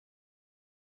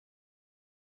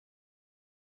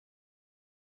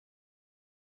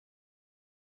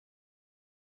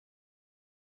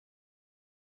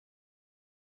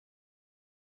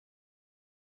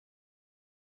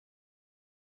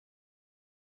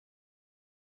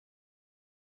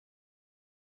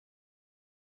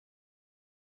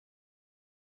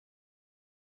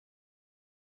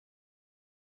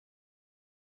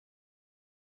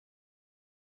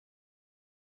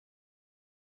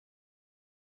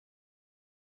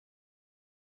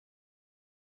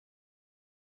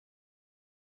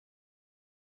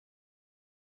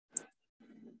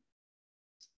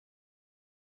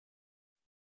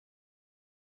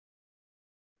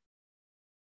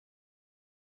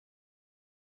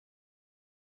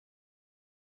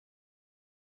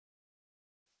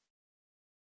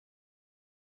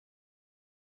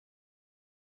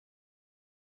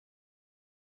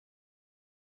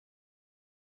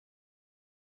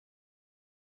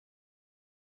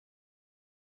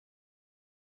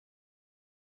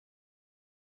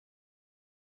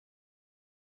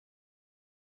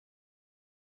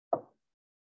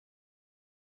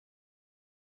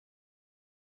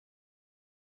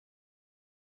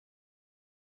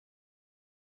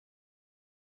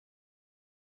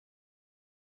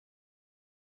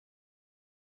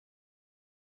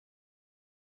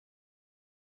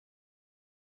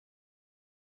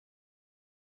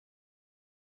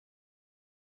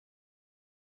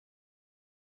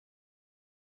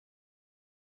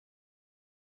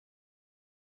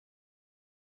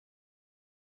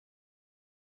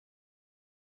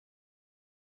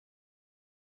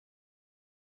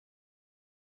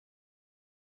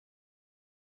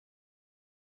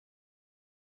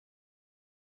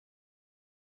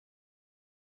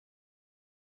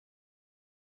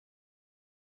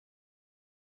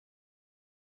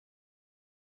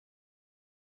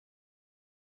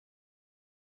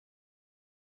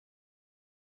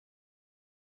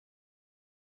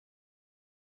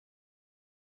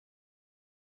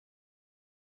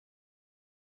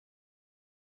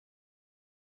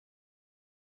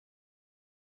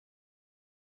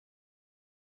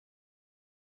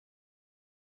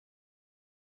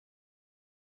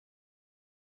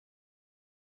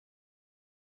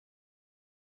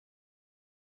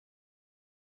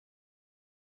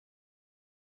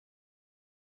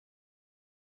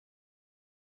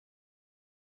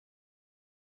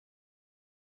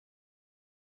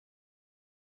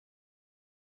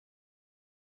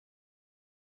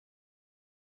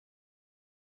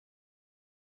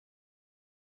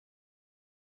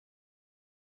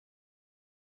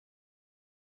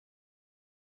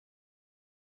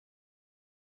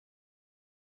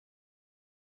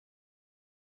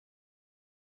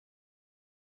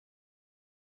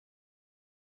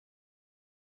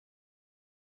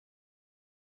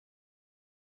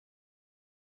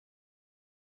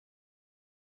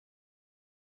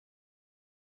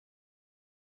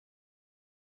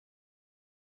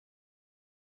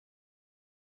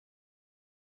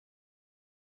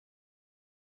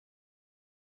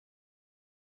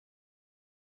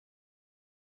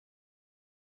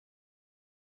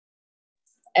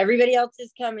Everybody else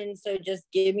is coming, so just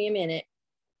give me a minute.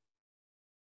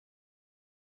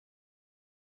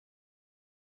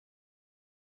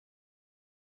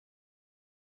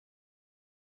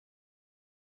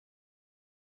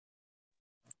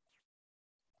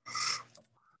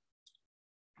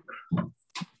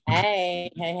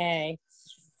 Hey.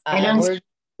 We're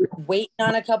waiting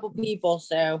on a couple people,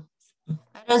 so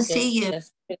I don't see you.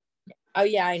 Oh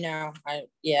yeah, I know.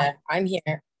 I'm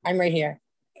here. I'm right here.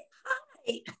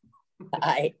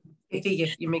 Hi. I figure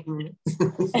you're making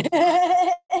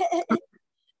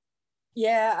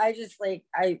Yeah, I just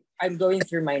I'm going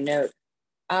through my notes.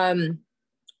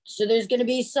 So there's going to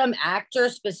be some actor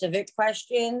specific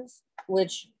questions,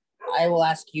 which I will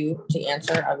ask you to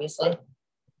answer, obviously.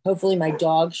 Hopefully my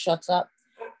dog shuts up.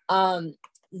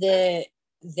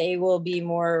 They will be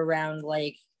more around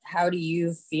like, how do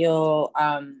you feel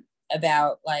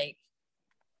about like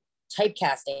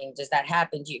typecasting? Does that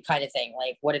happen to you, kind of thing?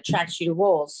 Like, what attracts you to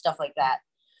roles, stuff like that.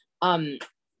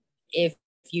 If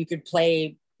you could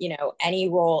play, any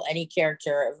role, any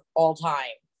character of all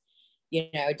time,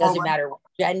 it doesn't matter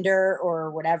gender or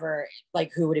whatever,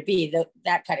 like who would it be?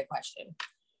 That kind of question.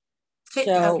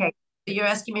 So okay, you're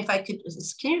asking me if I could,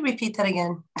 can you repeat that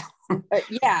again?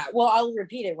 Yeah, well, I'll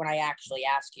repeat it when I actually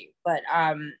ask you, but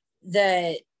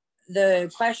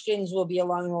the questions will be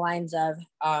along the lines of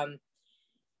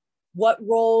what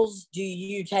roles do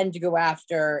you tend to go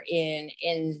after in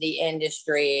the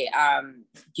industry?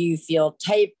 Do you feel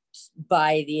typed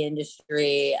by the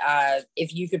industry?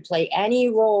 If you could play any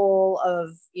role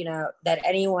of, that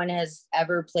anyone has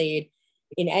ever played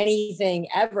in anything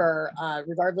ever,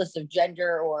 regardless of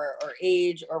gender or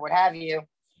age or what have you,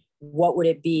 what would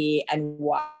it be and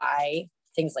why?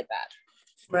 Things like that.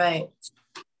 Right.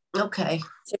 Okay.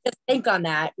 So just think on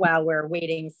that while we're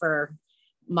waiting for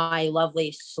my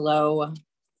lovely slow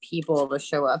people to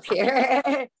show up here.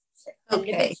 And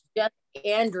if it's just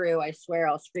Andrew, I swear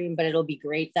I'll scream, but it'll be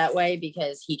great that way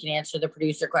because he can answer the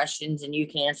producer questions and you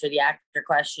can answer the actor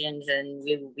questions and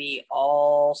we will be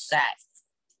all set.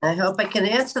 I hope I can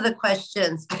answer the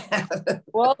questions.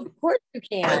 Well, of course you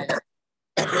can.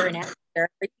 You're an actor. Are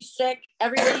you sick?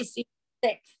 Everybody seems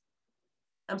sick.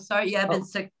 I'm sorry. Yeah, I've been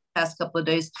sick the past couple of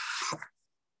days.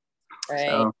 Right.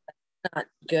 So. That's not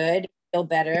good. Feel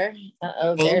better.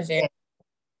 Uh-oh, there's it.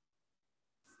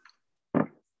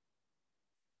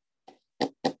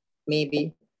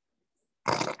 Maybe.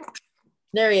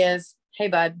 There he is. Hey,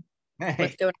 bud. Hey.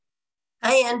 What's going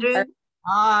on? Hi, Andrew.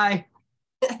 Hi.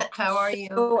 How are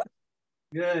you?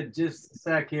 Good. Just a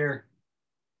sec here.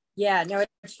 Yeah, no,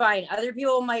 it's fine. Other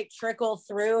people might trickle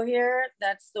through here.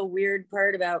 That's the weird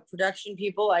part about production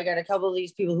people. I got a couple of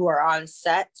these people who are on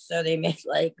set, so they may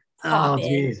pop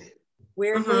in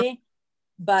weirdly. Mm-hmm.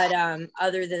 But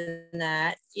other than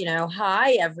that,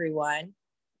 hi everyone.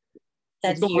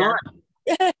 That's here.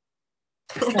 How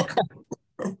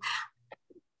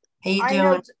you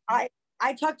doing?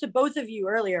 I talked to both of you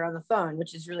earlier on the phone,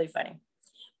 which is really funny.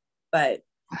 But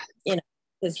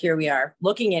because here we are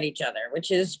looking at each other,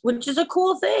 which is a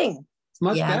cool thing. It's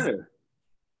much better.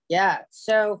 Yeah.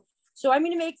 So I'm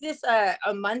going to make this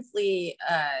a monthly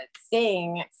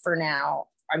thing for now.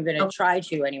 I'm going to try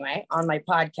to anyway on my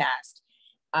podcast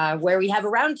where we have a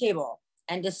roundtable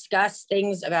and discuss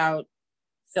things about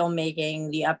filmmaking,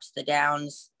 the ups, the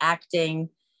downs, acting,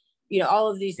 all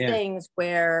of these things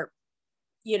where,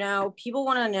 people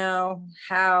want to know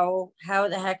how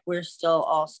the heck we're still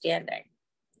all standing.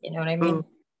 You know what I mean?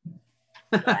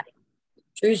 Yeah.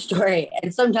 True story.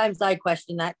 And sometimes I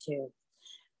question that too.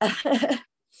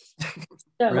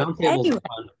 Roundtables are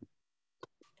fun.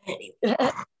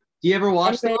 Do you ever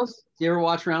watch those? Do you ever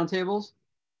watch roundtables?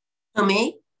 For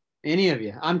me? Any of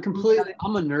you? I'm a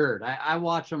nerd. I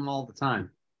watch them all the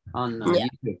time on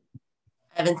YouTube.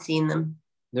 I haven't seen them.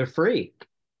 They're free.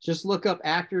 Just look up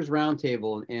Actors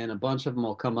Roundtable and a bunch of them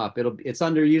will come up. It's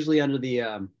usually under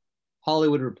the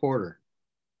Hollywood Reporter.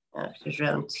 Actors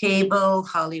Roundtable,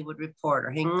 Hollywood Reporter.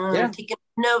 Hang on, I'm taking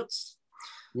notes.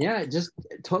 Yeah,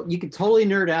 you can totally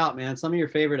nerd out, man. Some of your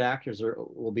favorite actors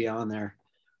will be on there.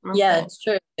 Okay. Yeah, it's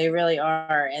true. They really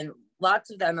are. And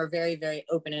lots of them are very, very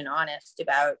open and honest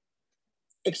about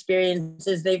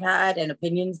experiences they've had and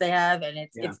opinions they have. And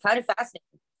it's kind of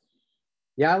fascinating.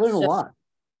 Yeah, I learned a lot.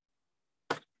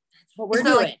 That's what we're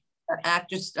doing. Like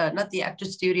actors, not the Actor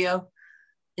Studio.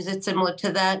 Is it similar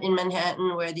to that in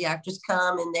Manhattan where the actors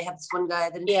come and they have this one guy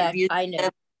that interviews I know.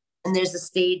 them and there's a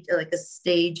stage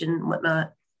and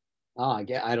whatnot? Oh, I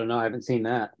don't know. I haven't seen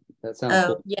that. That sounds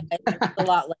cool. Yeah, it's a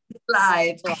lot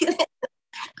live.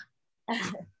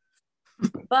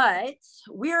 But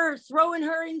we're throwing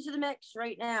her into the mix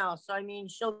right now. So,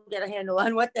 she'll get a handle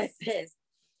on what this is.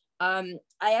 I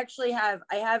actually have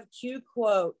two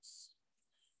quotes,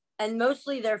 and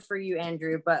mostly they're for you,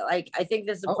 Andrew, but like I think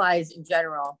this applies in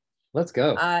general. Let's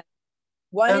go.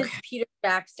 One is Peter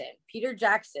Jackson. Peter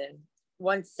Jackson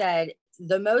once said,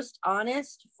 "The most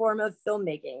honest form of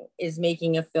filmmaking is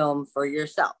making a film for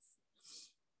yourself."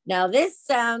 Now this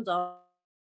sounds all.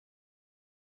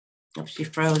 Oh, she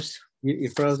froze. You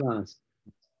froze on us.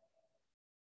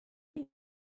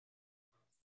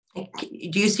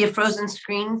 Do you see a frozen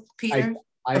screen, Peter?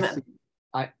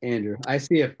 Andrew, I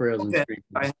see a frozen screen.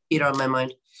 Sorry, Peter on my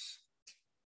mind.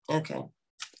 Okay.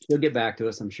 She'll get back to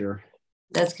us, I'm sure.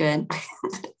 That's good.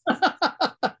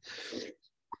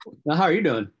 Now, how are you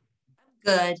doing?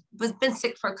 Good. I've been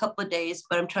sick for a couple of days,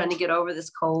 but I'm trying to get over this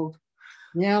cold.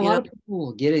 Yeah, a lot of people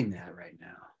are getting that right now.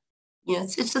 Yeah,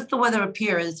 it's just the weather up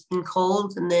here has been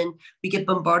cold, and then we get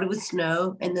bombarded with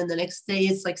snow, and then the next day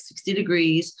it's like 60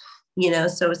 degrees,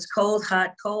 so it's cold,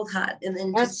 hot, and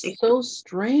then that's so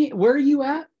strange. Where are you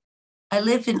at? I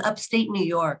live in upstate New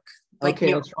York.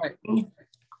 Okay, that's right.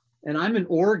 And I'm in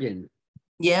Oregon.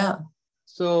 Yeah.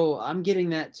 So I'm getting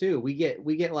that too. We get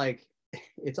like,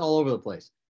 it's all over the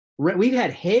place. We've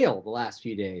had hail the last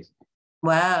few days.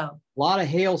 Wow. A lot of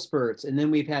hail spurts, and then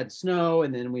we've had snow,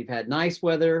 and then we've had nice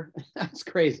weather. That's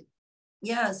crazy.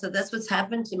 Yeah, so that's what's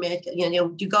happened to me.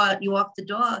 You go out, you walk the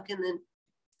dog, and then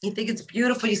you think it's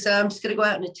beautiful. You say, I'm just gonna go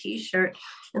out in a t-shirt,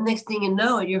 and next thing you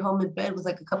know, you're home in bed with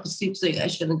like a cup of soup. So I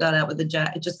shouldn't have gone out with a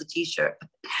jacket, just a t-shirt.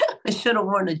 I should have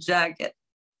worn a jacket.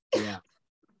 Yeah.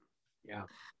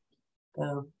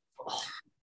 So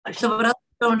what else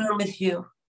is going on with you?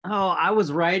 Oh, I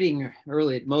was writing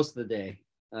early most of the day.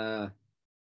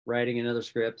 Writing another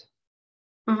script.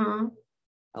 Mm-hmm.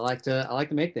 I like to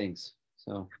make things.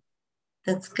 So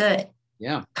that's good.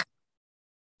 Yeah.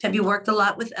 Have you worked a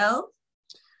lot with Elle?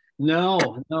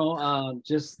 No.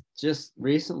 Just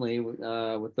recently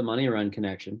with the Money Run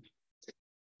connection.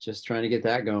 Just trying to get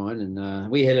that going, and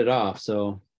we hit it off.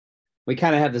 So we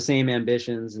kind of have the same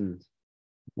ambitions and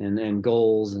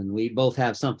goals, and we both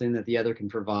have something that the other can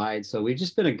provide. So we've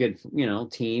just been a good,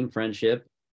 team, friendship.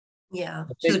 Yeah,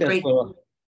 she's a great. So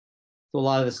a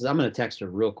lot of this is. I'm going to text her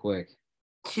real quick.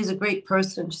 She's a great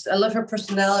person. I love her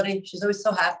personality. She's always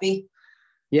so happy.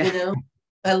 Yeah.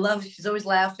 She's always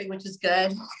laughing, which is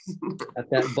good. Got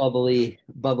that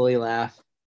bubbly laugh.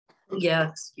 Yeah,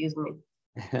 excuse me.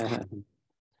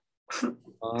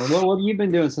 What have you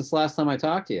been doing since last time I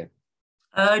talked to you?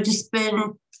 Just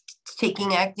been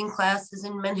taking acting classes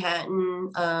in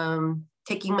Manhattan,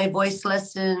 taking my voice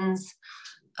lessons,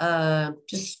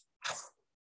 just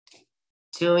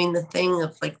doing the thing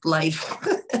of like life,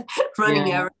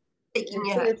 running errands, taking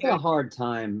it's a hard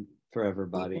time for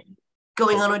everybody.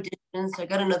 Going on auditions. I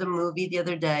got another movie the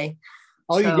other day.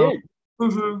 Oh, you did?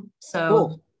 Mm-hmm. So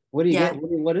cool. What do you get?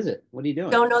 What is it? What are you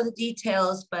doing? Don't know the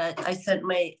details, but I sent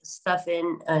my stuff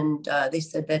in, and they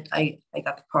said that I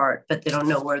got the part, but they don't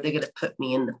know where they're going to put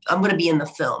me in. I'm going to be in the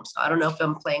film, so I don't know if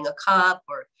I'm playing a cop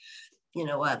or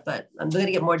what, but I'm going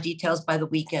to get more details by the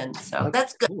weekend. So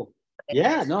that's good. Cool.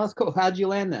 Yeah, no, that's cool. How'd you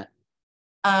land that?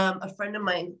 A friend of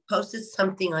mine posted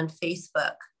something on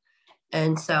Facebook.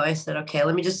 And so I said, okay,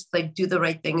 let me just do the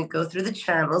right thing and go through the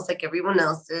channels like everyone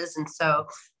else is. And so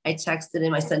I texted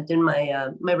him, I sent in my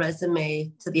my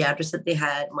resume to the address that they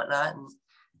had and whatnot. And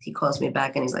he calls me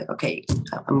back and he's like, okay,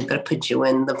 I'm going to put you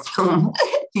in the film.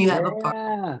 You have a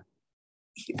part.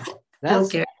 That's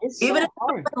okay. So even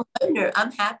hard. If I'm a liner,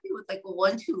 I'm happy with a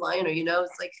 1-2 liner,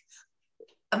 it's like,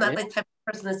 I'm not the type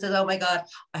of person that says, oh my God,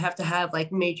 I have to have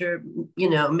major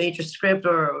script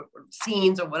or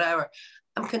scenes or whatever.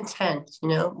 I'm content,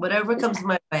 whatever comes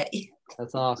my way.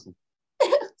 That's awesome.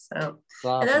 So,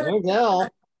 awesome. There's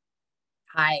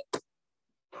Hi.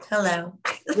 Hello.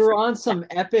 You were on some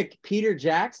epic Peter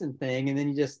Jackson thing, and then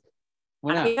you just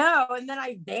went out. I know, and then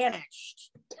I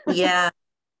vanished. Yeah.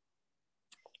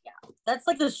 That's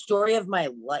like the story of my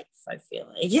life, I feel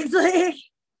like. It's like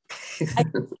I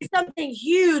did something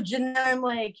huge, and then I'm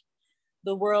like,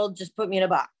 the world just put me in a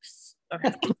box.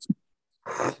 Okay.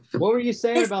 What were you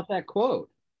saying about that quote?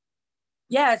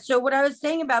 Yeah, so what I was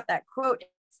saying about that quote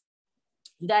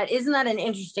is that isn't that an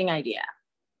interesting idea,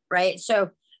 right?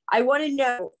 So I want to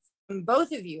know from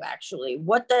both of you actually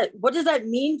what does that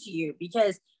mean to you?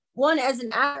 Because one, as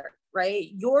an actor, right,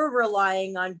 you're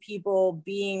relying on people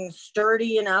being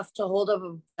sturdy enough to hold up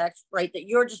a text, right, that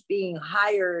you're just being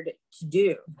hired to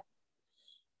do.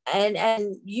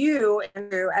 And you,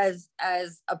 Andrew, as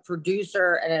a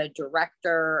producer and a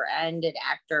director and an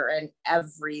actor and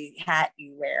every hat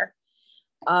you wear,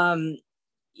 I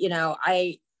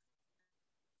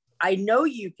know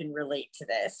you can relate to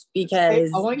this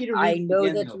because I want you to I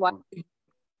know that's why.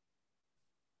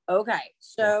 Okay,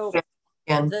 so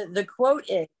And the quote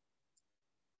is,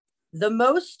 the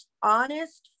most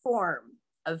honest form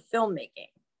of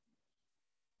filmmaking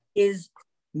is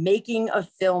making a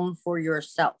film for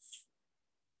yourself.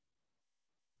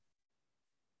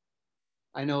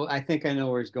 I think I know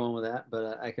where he's going with that,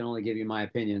 but I can only give you my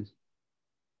opinion.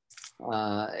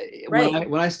 Right.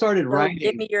 When I started So writing,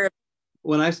 give me your.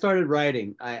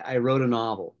 I wrote a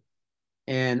novel,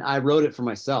 and I wrote it for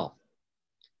myself.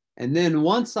 And then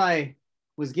once I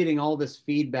was getting all this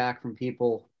feedback from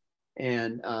people,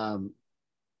 and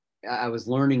I was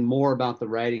learning more about the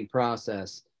writing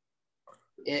process,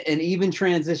 and even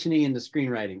transitioning into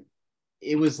screenwriting,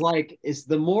 it was like, it's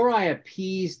the more I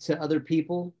appeased to other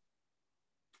people,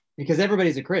 because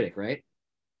everybody's a critic, right?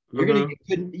 You're gonna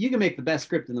you can make the best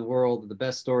script in the world, the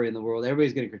best story in the world.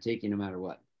 Everybody's gonna critique you no matter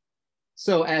what.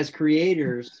 So as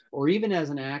creators, or even as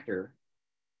an actor,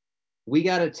 we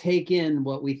got to take in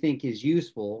what we think is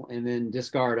useful and then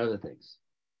discard other things,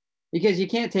 because you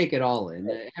can't take it all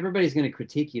in. Everybody's going to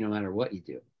critique you no matter what you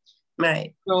do.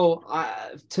 right. So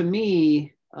to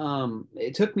me,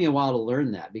 it took me a while to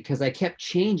learn that, because I kept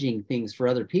changing things for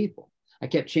other people. I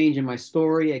kept changing my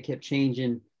story. I kept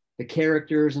changing the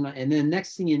characters, and then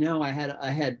next thing you know, I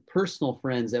had personal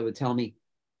friends that would tell me,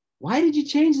 "Why did you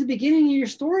change the beginning of your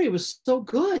story? It was so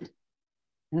good."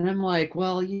 And I'm like,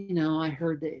 "Well, I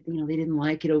heard that they didn't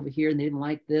like it over here, and they didn't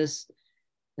like this."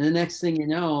 And the next thing you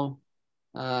know,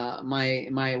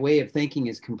 my way of thinking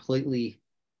is completely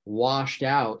washed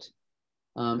out.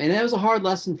 And that was a hard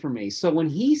lesson for me. So when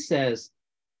he says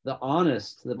the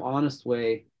honest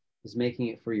way is making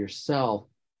it for yourself,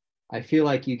 I feel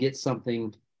like you get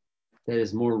something that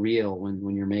is more real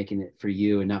when you're making it for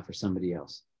you and not for somebody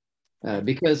else.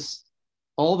 Because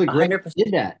all the greats 100%.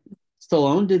 did that.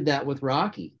 Stallone did that with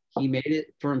Rocky. He made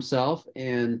it for himself,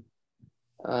 and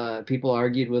people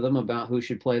argued with him about who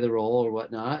should play the role or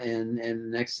whatnot.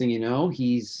 And next thing you know,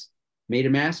 he's made a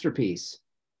masterpiece.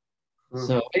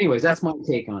 So, anyways, that's my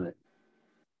take on it.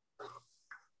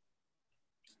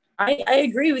 I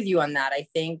agree with you on that. I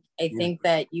think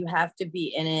that you have to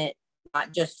be in it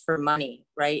not just for money,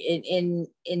 right? In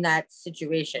that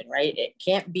situation, right? It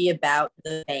can't be about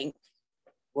the bank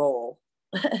roll.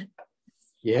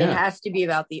 Yeah. It has to be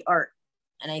about the art.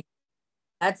 And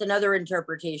that's another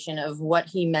interpretation of what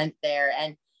he meant there.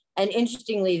 And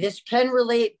interestingly, this can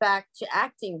relate back to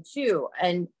acting too.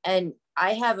 And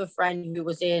I have a friend who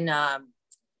was in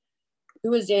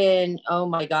oh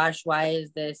my gosh, why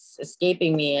is this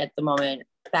escaping me at the moment?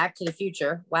 Back to the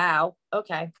Future. Wow.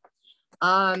 Okay.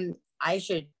 I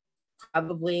should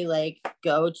probably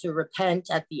go to repent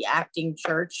at the acting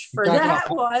church for that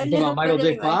one. You about Michael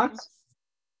J. Fox?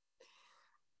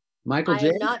 Michael J.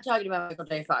 I'm not talking about Michael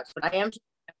J. Fox, but I am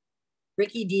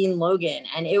Ricky Dean Logan.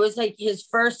 And it was like his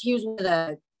first, he was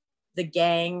with the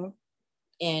gang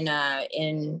in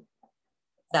that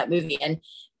movie.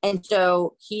 And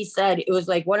so he said it was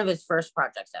like one of his first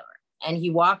projects ever. And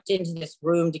he walked into this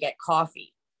room to get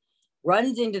coffee,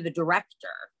 runs into the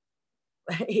director,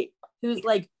 right? Who's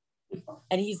like,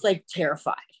 and he's like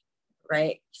terrified,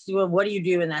 right? So, well, what do you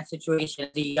do in that situation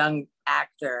as a young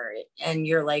actor? And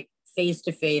you're like face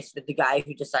to face with the guy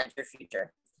who decides your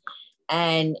future.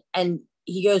 And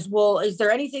he goes, well, is there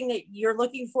anything that you're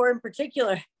looking for in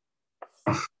particular?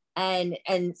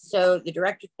 And so the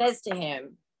director says to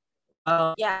him,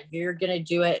 yeah, you're going to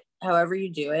do it however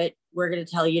you do it. We're going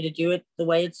to tell you to do it the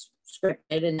way it's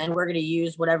scripted, and then we're going to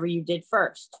use whatever you did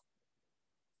first.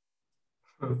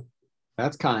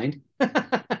 That's kind.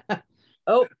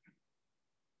 Oh,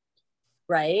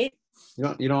 right.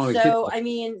 You don't always so I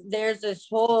mean, there's this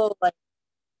whole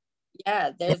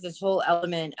there's this whole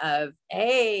element of,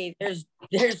 hey, there's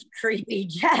creepy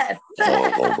Jeff.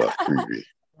 About creepy.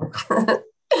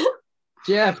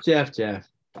 Jeff,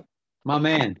 my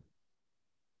man.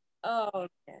 Oh,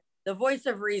 the voice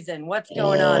of reason. What's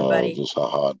going on, buddy? Just a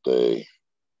hot day.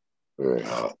 Very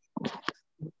hot.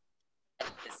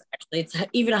 It's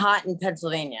even hot in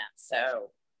Pennsylvania,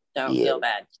 so don't feel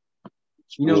bad.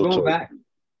 Going back.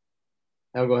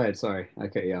 Oh, go ahead. Sorry, I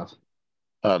cut you off.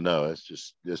 No, it's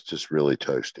just really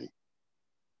toasty.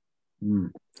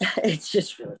 It's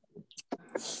just really.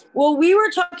 Well, we were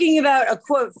talking about a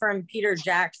quote from Peter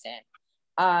Jackson.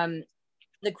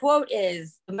 The quote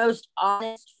is, the most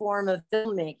honest form of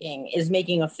filmmaking is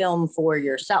making a film for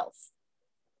yourself.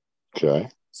 Okay.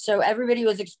 So everybody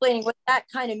was explaining what that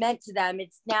kind of meant to them.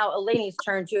 It's now Eleni's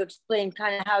turn to explain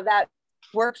kind of how that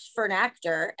works for an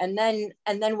actor. And then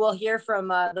we'll hear from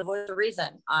the voice of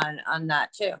reason on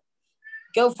that too.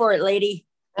 Go for it, lady.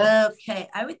 Okay.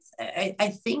 I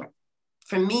think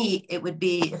for me, it would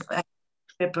be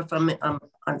script or from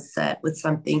on set with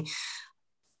something,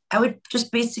 I would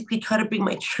just basically try to bring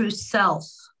my true self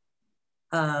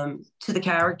to the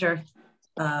character,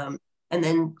 and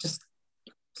then just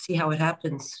see how it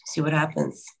happens. See what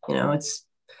happens. You know, it's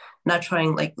not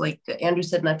trying like Andrew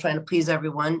said, not trying to please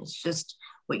everyone. It's just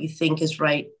what you think is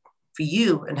right for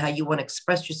you and how you want to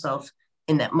express yourself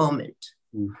in that moment.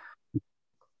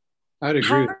 I'd agree.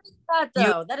 How hard is that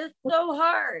though? That is so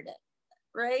hard,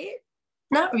 right?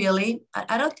 Not really.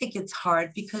 I don't think it's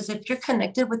hard, because if you're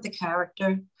connected with the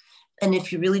character and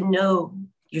if you really know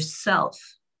yourself,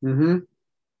 Mm-hmm.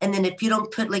 and then if you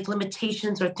don't put like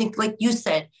limitations or think, like you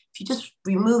said, if you just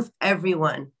remove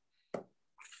everyone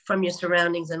from your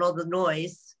surroundings and all the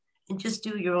noise and just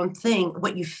do your own thing,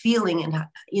 what you're feeling and,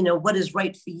 you know, what is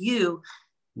right for you,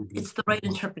 Mm-hmm. it's the right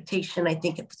interpretation, I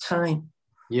think, at the time.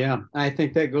 Yeah, I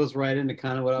think that goes right into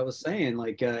kind of what I was saying.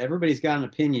 Like everybody's got an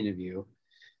opinion of you,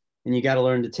 and you got to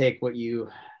learn to take what you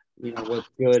know, what's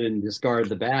good and discard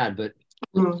the bad. But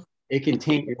it can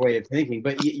taint your way of thinking.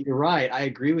 But you're right. I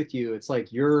agree with you. It's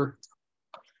like you're,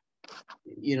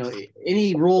 you know,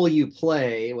 any role you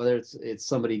play, whether it's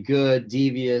somebody good,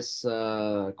 devious,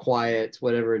 quiet,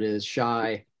 whatever it is,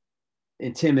 shy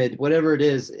and timid, whatever it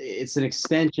is, it's an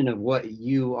extension of what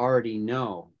you already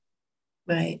know.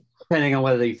 Right. Depending on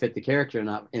whether you fit the character or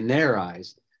not in their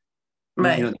eyes.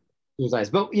 Right. You know, his eyes.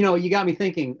 But, you know, you got me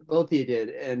thinking, both of you did.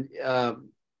 And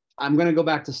I'm going to go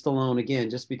back to Stallone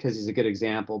again, just because he's a good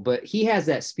example. But he has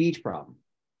that speech problem.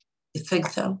 You think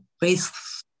so? But he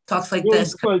talks like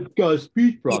This this. got a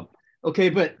speech problem. Okay,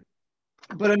 but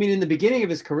I mean, in the beginning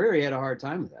of his career, he had a hard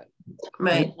time with that.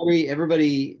 Right.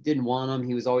 Everybody didn't want him.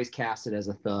 He was always casted as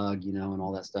a thug, you know, and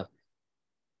all that stuff.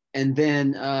 And then,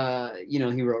 you know,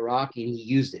 he wrote Rocky, and he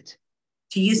used it.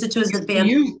 To use it to his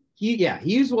advantage. He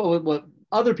used what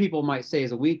other people might say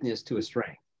is a weakness to a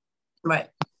strength. Right.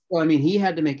 Well, I mean, he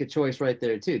had to make a choice right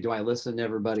there too. Do I listen to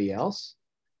everybody else,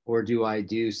 or do I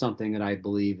do something that I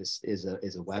believe is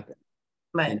a weapon?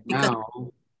 Right. And because now,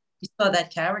 you saw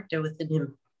that character within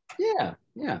him. yeah.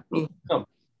 So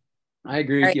I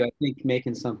agree with you. I think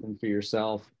making something for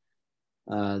yourself,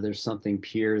 there's something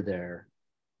pure there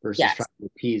versus trying to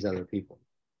appease other people.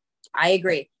 I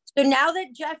agree. So now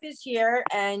that Jeff is here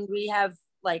and we have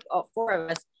like four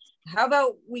of us, how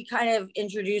about we kind of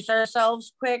introduce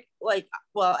ourselves quick? Like,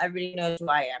 well, everybody knows who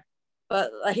I am,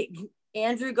 but like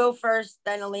Andrew, go first,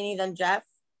 then Eleni, then Jeff.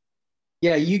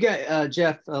 Yeah, you got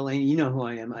Jeff, Eleni, you know who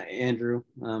I am. Andrew,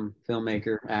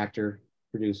 filmmaker, actor,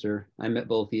 producer. I met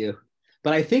both of you,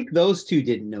 but I think those two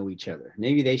didn't know each other.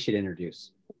 Maybe they should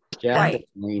introduce Jeff and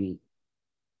Eleni.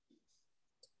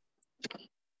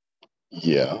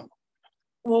 Yeah.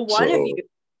 Well, one of you.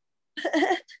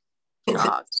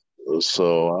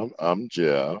 So I'm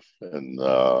Jeff, and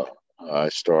I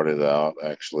started out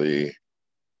actually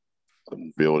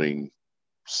building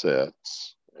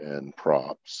sets and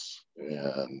props,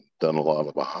 and done a lot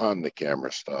of behind the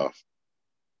camera stuff.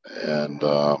 And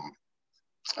I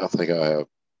think I have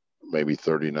maybe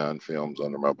 39 films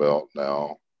under my belt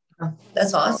now.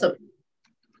 That's awesome.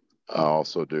 I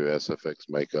also do SFX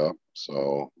makeup.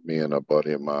 So me and a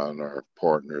buddy of mine are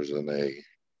partners in a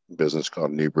business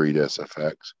called New Breed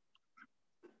SFX.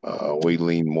 We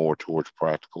lean more towards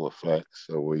practical effects.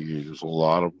 So we use a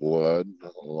lot of blood,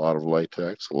 a lot of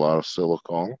latex, a lot of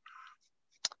silicone.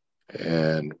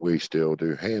 And we still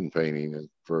do hand painting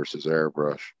versus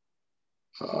airbrush.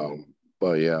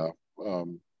 But yeah,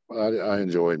 I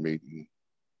enjoy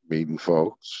meeting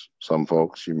folks. Some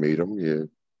folks, you meet them, you're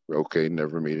okay,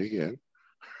 never meet again.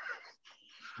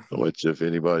 Which, if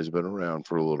anybody's been around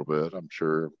for a little bit, I'm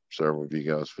sure several of you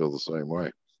guys feel the same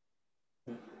way.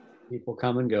 People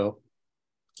come and go.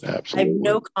 Absolutely. I have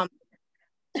no comment.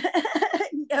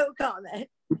 No comment.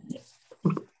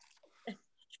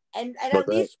 And at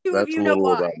least two of you know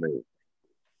why. About me.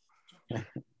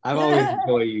 I've always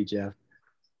enjoyed you, Jeff.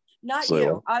 Not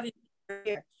you,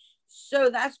 obviously. So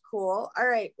that's cool. All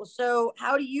right. Well, so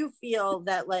how do you feel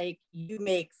that like you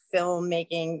make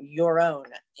filmmaking your own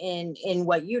in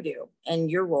what you do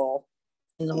and your role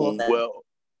in the whole thing? Well,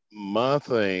 my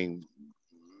thing,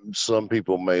 some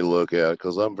people may look at,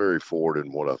 because I'm very forward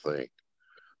in what I think,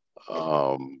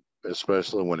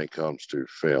 especially when it comes to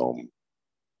film.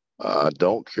 I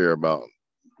don't care about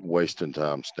wasting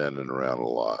time standing around a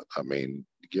lot. I mean,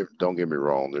 don't get me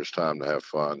wrong. There's time to have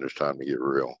fun. There's time to get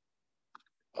real.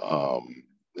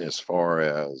 As far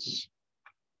as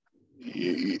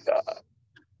you've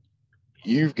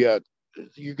got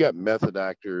method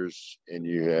actors, and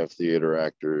you have theater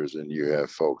actors, and you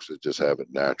have folks that just have it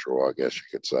natural, I guess you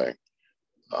could say.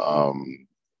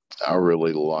 I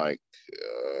really like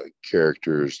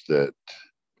characters that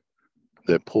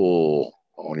that pull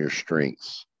on your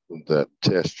strengths, that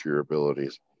test your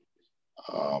abilities.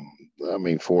 I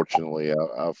mean, fortunately,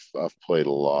 I've played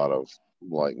a lot of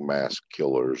like mass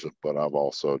killers, but I've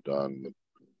also done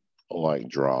like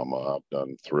drama. I've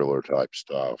done thriller type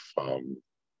stuff.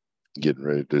 Getting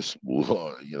ready to just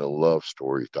love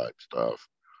story type stuff.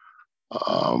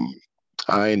 Um,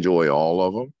 I enjoy all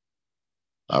of them.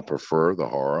 I prefer the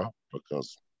horror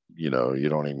because you don't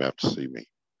even have to see me.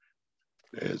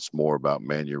 It's more about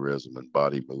mannerism and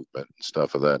body movement and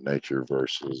stuff of that nature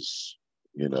versus,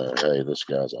 hey, this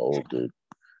guy's an old dude.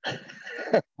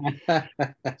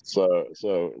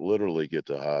 So literally get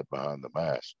to hide behind the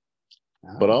mask.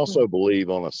 But also believe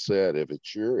on a set, if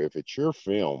it's your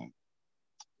film,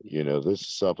 this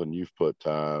is something you've put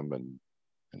time and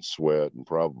sweat and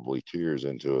probably tears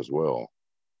into as well.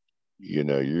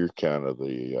 You're kind of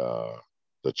the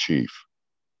chief.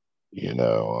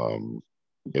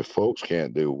 If folks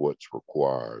can't do what's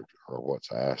required or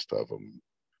what's asked of them,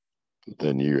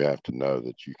 then you have to know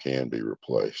that you can be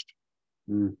replaced.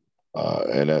 Mm.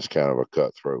 And that's kind of a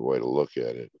cutthroat way to look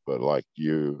at it. But like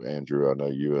you, Andrew, I know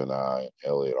you and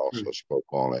Elliot also spoke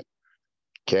on it.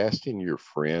 Casting your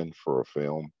friend for a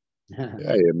film,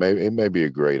 it may be a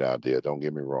great idea. Don't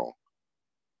get me wrong.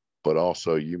 But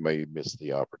also you may miss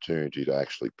the opportunity to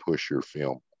actually push your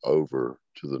film over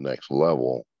to the next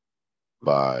level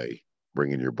by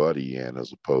bringing your buddy in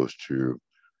as opposed to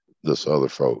these other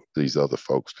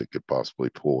folks that could possibly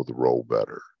pull the role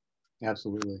better.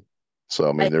 Absolutely. So,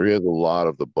 I mean, there is a lot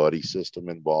of the buddy system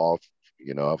involved.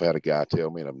 I've had a guy tell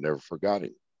me, and I've never forgot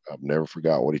him. I've never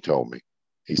forgot what he told me.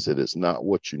 He said, it's not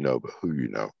what you know, but who you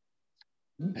know.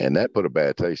 And that put a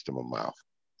bad taste in my mouth.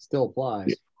 Still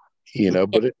applies.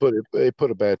 But it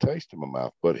put a bad taste in my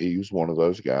mouth. But he was one of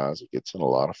those guys that gets in a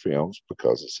lot of films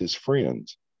because it's his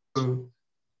friends. So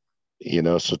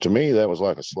to me, that was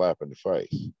like a slap in the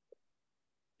face.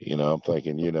 I'm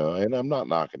thinking, and I'm not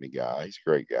knocking the guy. He's a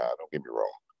great guy. Don't get me wrong.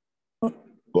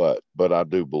 But I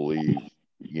do believe,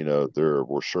 there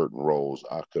were certain roles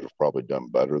I could have probably done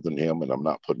better than him. And I'm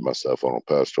not putting myself on a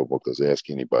pedestal because ask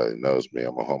anybody that knows me,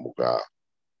 I'm a humble guy.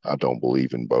 I don't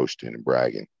believe in boasting and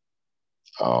bragging.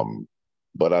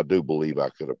 But I do believe I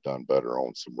could have done better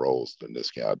on some roles than this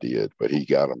guy did. But he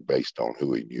got them based on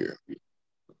who he knew.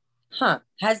 Huh.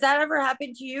 Has that ever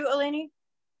happened to you, Eleni?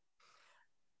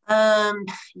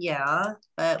 Yeah,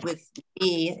 but with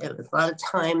me, it was a lot of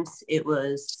times it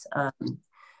was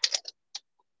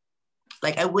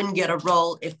like I wouldn't get a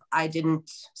role if I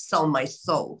didn't sell my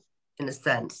soul, in a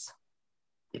sense,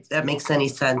 if that makes any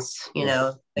sense.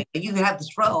 Like, you can have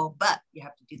this role, but you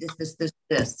have to do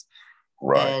this.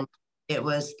 Right. And it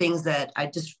was things that I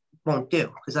just won't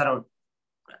do because I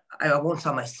won't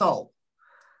sell my soul,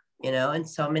 and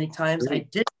so many times I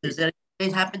did lose it.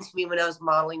 It happened to me when I was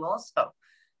modeling also.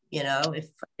 If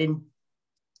I didn't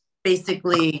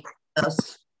basically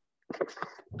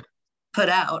put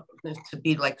out to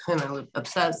be like kind of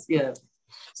obsessed,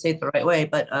 say it the right way,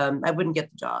 but I wouldn't get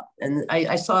the job. And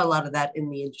I saw a lot of that in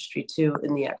the industry too,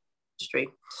 in the industry.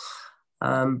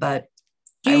 But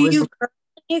do you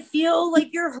currently feel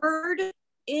like you're heard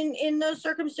in those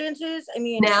circumstances? I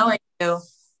mean, now I do.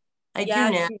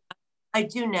 I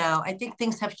do now. I think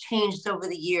things have changed over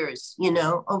the years,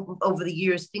 over the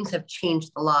years, things have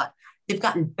changed a lot. They've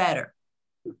gotten better,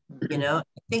 I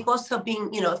think also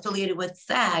being, affiliated with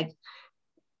SAG,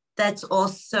 that's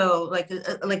also like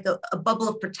a bubble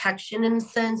of protection in a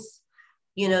sense,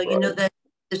 Right. that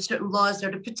there's certain laws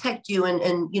there to protect you.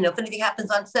 And if anything happens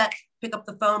on set, pick up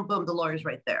the phone, boom, the lawyer's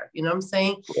right there. You know what I'm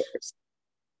saying?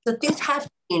 So things have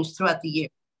changed throughout the year.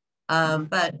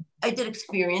 But I did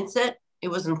experience it. It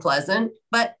wasn't pleasant,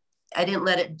 but I didn't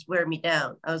let it wear me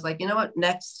down. I was like, you know what?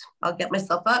 Next, I'll get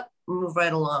myself up, move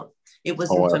right along. It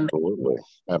wasn't for me.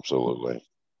 Absolutely.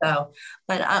 So,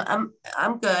 but I'm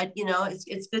good.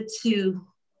 It's good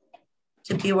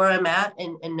to be where I'm at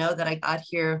and know that I got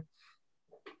here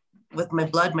with my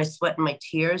blood, my sweat, and my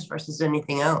tears versus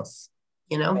anything else.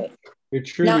 You're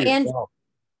true now, to yourself.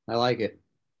 I like it.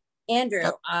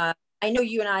 Andrew, I know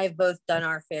you and I have both done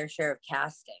our fair share of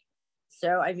casting.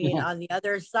 So, I mean, on the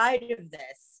other side of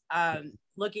this,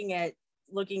 looking at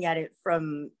it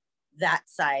from that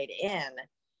side in,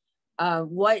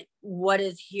 what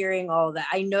is hearing all that?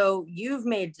 I know you've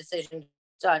made decisions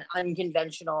on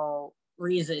unconventional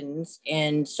reasons,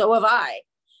 and so have I.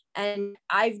 And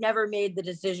I've never made the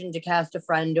decision to cast a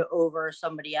friend over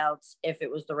somebody else if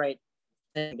it was the right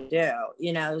thing to do.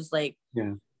 It was like,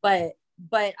 yeah.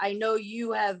 But I know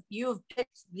you have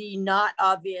picked the not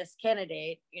obvious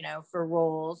candidate, for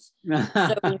roles.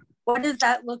 So what does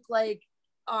that look like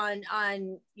on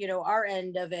our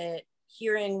end of it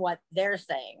hearing what they're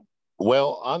saying.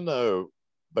 Well, I know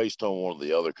based on one of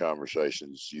the other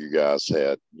conversations you guys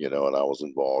had, and I was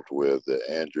involved with, that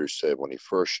Andrew said when he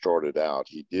first started out,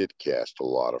 he did cast a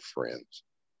lot of friends.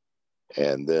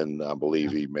 And then I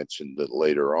believe he mentioned that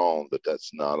later on that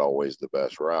that's not always the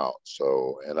best route.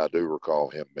 So, and I do recall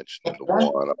him mentioning the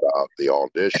one about the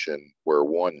audition where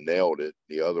one nailed it,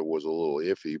 the other was a little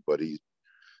iffy, but he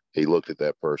looked at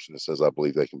that person and says, I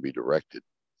believe they can be directed.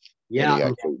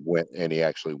 Yeah. And he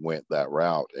actually went that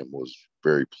route and was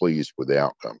very pleased with the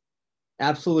outcome.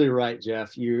 Absolutely right,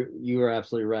 Jeff. You are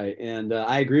absolutely right. And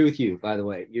I agree with you, by the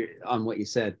way, on what you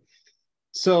said.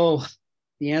 So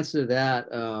the answer to that,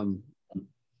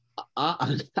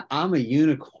 I'm a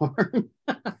unicorn.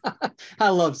 I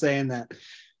love saying that.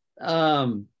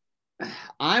 I'm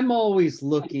always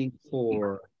looking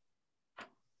for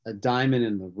a diamond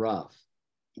in the rough.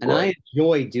 And right. I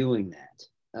enjoy doing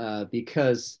that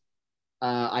because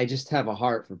I just have a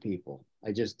heart for people.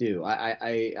 I just do.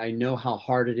 I know how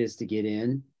hard it is to get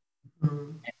in.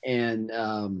 Mm-hmm. And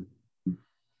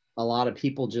a lot of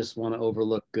people just want to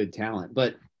overlook good talent.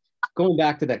 But going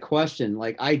back to that question,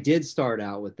 like I did start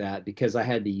out with that because I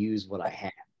had to use what I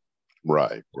had.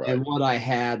 Right. And what I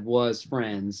had was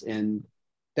friends, and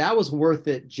that was worth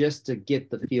it just to get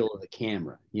the feel of the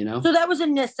camera, So that was a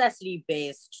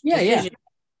necessity-based decision. Yeah.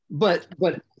 But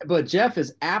Jeff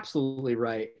is absolutely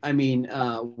right. I mean,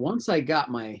 once I got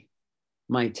my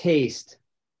taste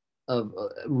of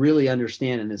really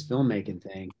understanding this filmmaking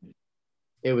thing,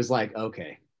 it was like,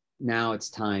 okay, now it's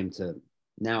time to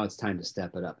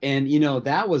step it up. And,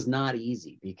 that was not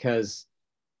easy because,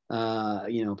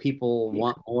 people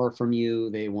want more from you.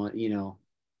 They want,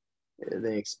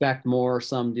 they expect more,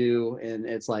 some do. And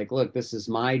it's like, look, this is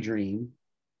my dream.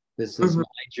 This is my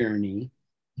journey.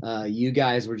 You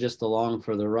guys were just along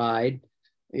for the ride.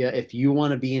 Yeah, if you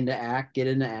want to get into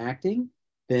acting,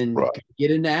 then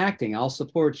get into acting. I'll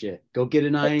support you. Go get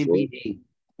an IMDb.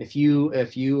 If you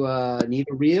need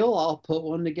a reel, I'll put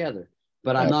one together.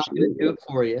 But I'm not going to do it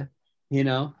for you,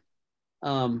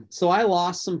 So I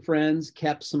lost some friends,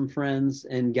 kept some friends,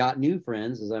 and got new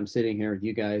friends as I'm sitting here with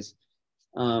you guys.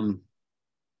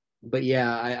 But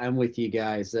yeah, I'm with you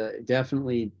guys.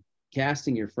 Definitely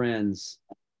casting your friends,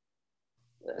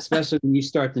 especially when you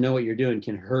start to know what you're doing,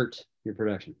 can hurt your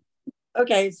production.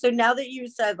 Okay, so now that you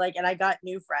said and I got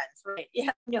new friends, right?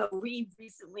 Yeah, no, we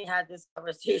recently had this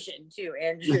conversation too,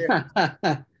 Andrew,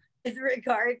 with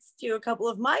regards to a couple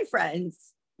of my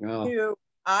friends who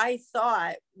I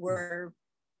thought were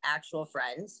actual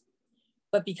friends,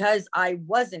 but because I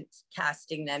wasn't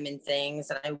casting them in things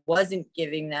and I wasn't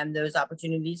giving them those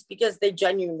opportunities because they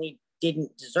genuinely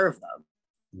didn't deserve them.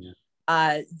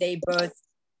 Yeah. They both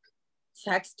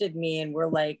texted me and were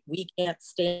like, we can't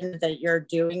stand that you're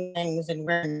doing things and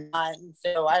we're not, and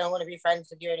so I don't want to be friends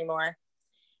with you anymore.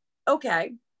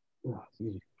 Okay.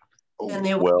 And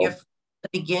they were here from the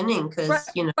beginning because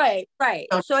right.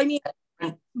 So I mean,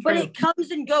 but it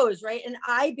comes and goes, right? And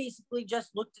I basically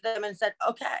just looked at them and said,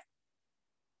 okay,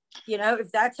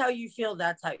 if that's how you feel,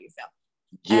 that's how you feel.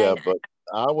 Yeah, but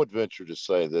I would venture to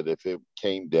say that if it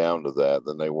came down to that,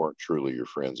 then they weren't truly your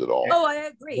friends at all. Oh, I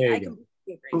agree. I completely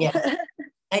agree. Yeah.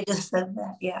 I just said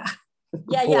that. Yeah.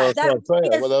 Yeah. Well,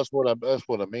 that's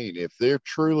what I mean. If they're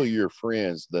truly your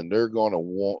friends, then they're going to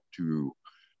want to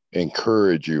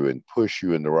encourage you and push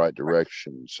you in the right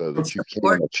direction so that you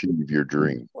can achieve your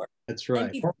dream. That's right.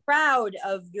 And be proud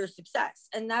of your success.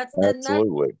 And that's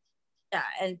absolutely.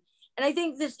 And I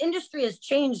think this industry has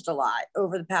changed a lot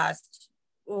over the past,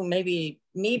 maybe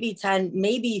 10,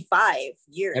 maybe 5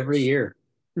 years. Every year.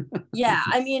 Yeah,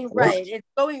 I mean, right. It's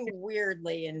going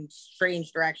weirdly in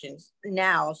strange directions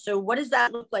now. So what does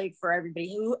that look like for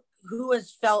everybody who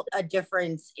has felt a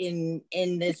difference in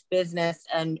this business,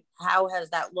 and how has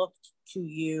that looked to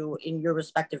you in your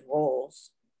respective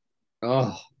roles?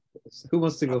 Oh, who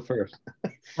wants to go first?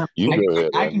 You go ahead.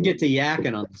 I can get to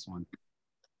yakking on this one.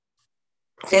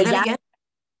 Say that again.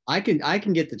 I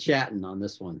can get to chatting on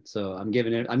this one. So I'm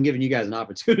giving you guys an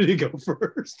opportunity to go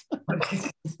first.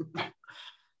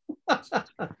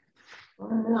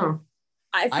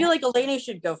 I feel like Elena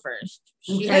should go first.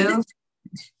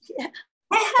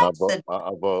 I'll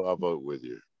vote with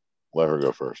you. Let her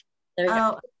go first.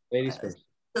 Ladies first.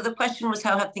 So the question was,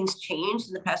 how have things changed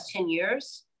in the past 10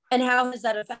 years? And how has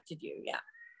that affected you? Yeah.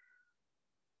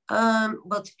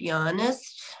 Well, to be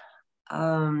honest,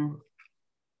 I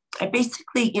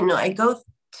basically, I go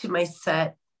to my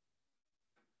set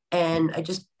and I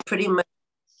just pretty much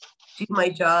do my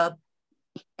job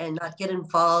and not get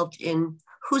involved in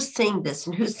who's saying this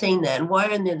and who's saying that and why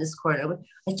are they in this corner.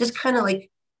 I just kind of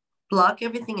block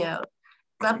everything out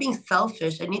not being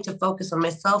selfish. I need to focus on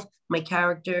myself, my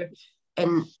character,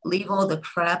 and leave all the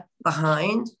crap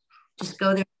behind. Just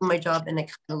go there for my job and I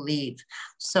kind of leave.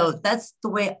 So that's the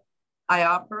way I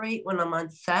operate when I'm on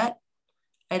set.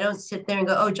 I don't sit there and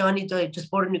go, oh, Johnny just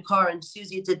bought a new car and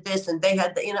Susie did this and they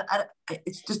had the,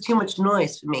 it's just too much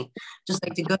noise for me. Just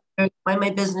like to go there, mind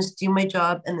my business, do my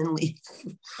job, and then leave.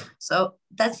 So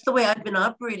that's the way I've been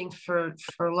operating for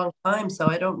a long time. So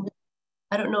I don't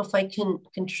know if I can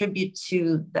contribute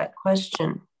to that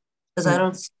question because I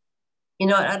don't,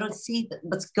 I don't see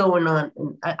what's going on.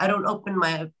 And I don't open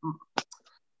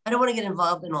I don't want to get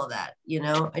involved in all that,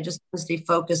 I just want to stay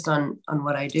focused on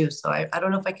what I do. So I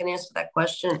don't know if I can answer that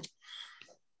question.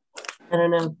 I don't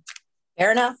know.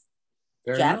 Fair enough.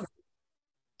 Fair Jeff? enough.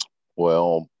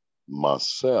 Well,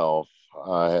 myself,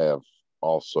 I have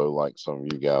also, like some of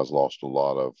you guys, lost a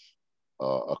lot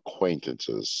of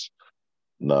acquaintances,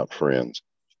 not friends.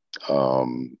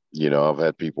 I've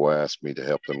had people ask me to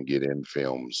help them get in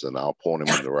films, and I'll point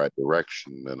them in the right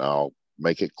direction, and I'll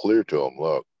make it clear to them,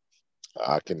 look,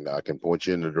 I can point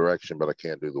you in the direction, but I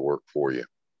can't do the work for you.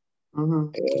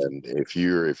 Mm-hmm. And if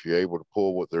you're able to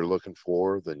pull what they're looking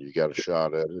for, then you got a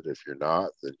shot at it. If you're not,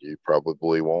 then you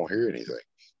probably won't hear anything.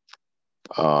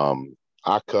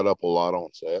 I cut up a lot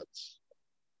on sets.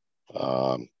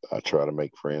 I try to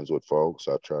make friends with folks.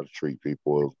 I try to treat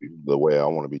people the way I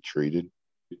want to be treated.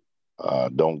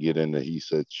 Don't get into he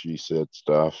said, she said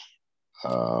stuff.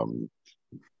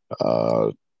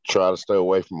 Try to stay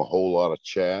away from a whole lot of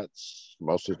chats.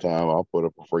 Most of the time, I'll put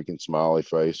up a freaking smiley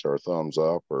face or a thumbs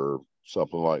up or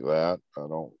something like that. I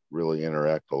don't really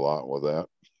interact a lot with that.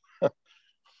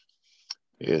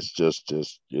 It's just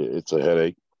it's a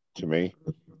headache to me.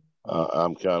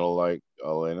 I'm kind of like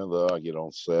Elena, though. I get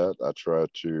on set. I try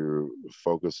to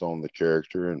focus on the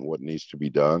character and what needs to be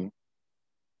done.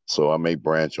 So I may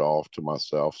branch off to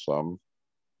myself some,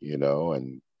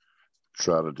 and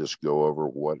try to just go over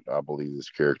what I believe this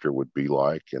character would be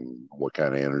like and what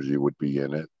kind of energy would be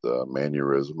in it, the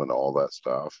mannerism and all that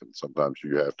stuff. And sometimes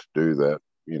you have to do that,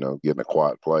 get in a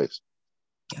quiet place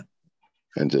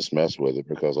and just mess with it,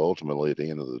 because ultimately at the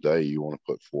end of the day, you want to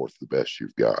put forth the best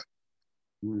you've got.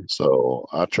 So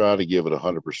I try to give it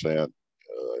 100%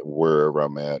 wherever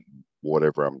I'm at,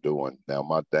 whatever I'm doing. Now,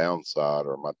 my downside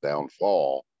or my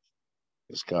downfall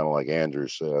is kind of like Andrew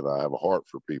said, I have a heart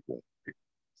for people.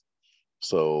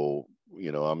 So,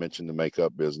 I mentioned the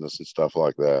makeup business and stuff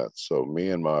like that. So me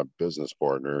and my business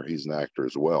partner, he's an actor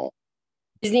as well.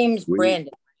 His name's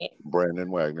Brandon, right?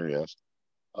 Brandon Wagner, yes.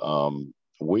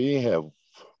 We have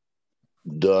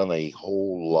done a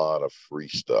whole lot of free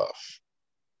stuff.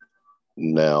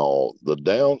 Now, the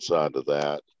downside to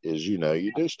that is, you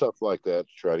do stuff like that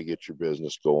to try to get your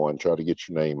business going, try to get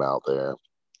your name out there.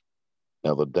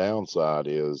 Now, the downside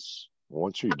is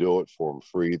once you do it for them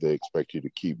free, they expect you to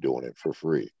keep doing it for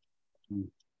free.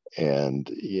 And,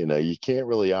 you can't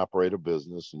really operate a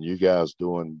business, and you guys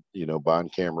doing, buying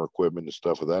camera equipment and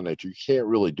stuff of that nature, you can't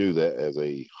really do that as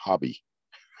a hobby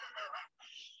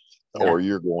or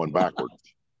you're going backwards.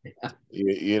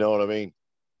 You know what I mean?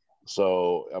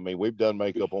 So, we've done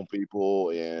makeup on people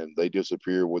and they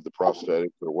disappear with the prosthetics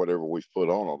or whatever we've put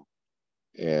on them.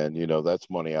 And, that's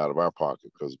money out of our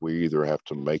pocket because we either have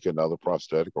to make another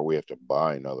prosthetic or we have to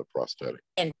buy another prosthetic.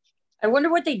 And I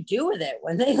wonder what they do with it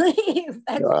when they leave.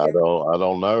 I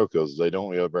don't know, because they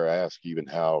don't ever ask even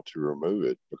how to remove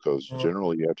it, because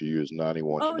generally you have to use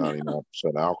 91 to 99%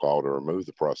 alcohol to remove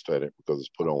the prosthetic because it's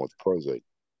put on with Prozac.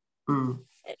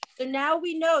 So now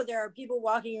we know there are people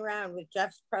walking around with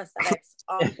Jeff's prosthetics.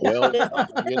 Well,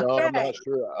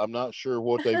 I'm not sure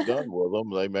what they've done with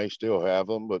them. They may still have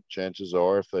them, but chances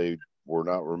are if they were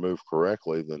not removed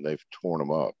correctly, then they've torn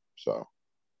them up. So,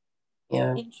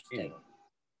 yeah. Interesting.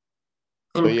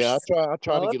 But yeah, I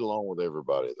try to get along with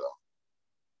everybody though.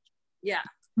 Yeah.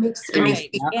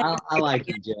 I like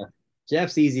you, Jeff.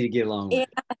 Jeff's easy to get along with.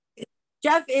 Yeah.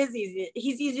 Jeff is easy.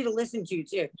 He's easy to listen to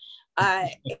too.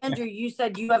 Andrew, you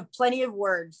said you have plenty of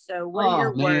words. So what are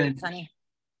your words, honey?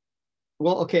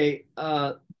 Well, okay.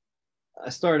 I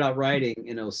started out writing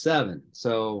in 2007.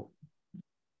 So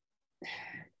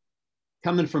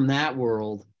coming from that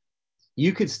world,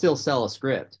 you could still sell a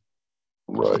script.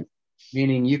 Right.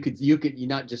 Meaning you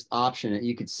not just option it,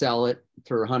 you could sell it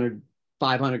for 100,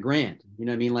 500 grand. You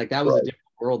know what I mean? Like that was a different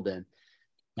world then.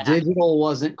 Yeah. Digital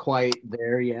wasn't quite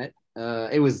there yet.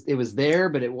 It was there,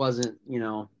 but it wasn't,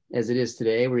 as it is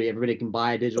today, where everybody can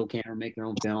buy a digital camera, make their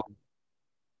own film.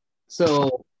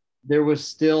 So there was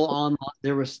still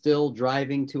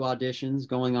driving to auditions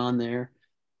going on there.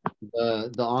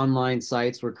 The online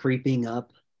sites were creeping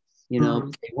up. They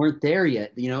weren't there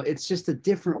yet. It's just a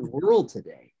different world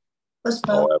today.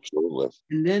 Oh, absolutely.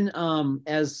 And then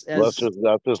as that's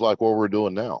just like what we're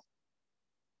doing now.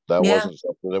 That wasn't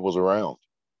something that was around.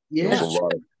 Yeah.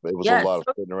 It was a lot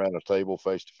of sitting around a table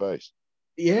face to face.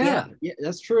 Yeah,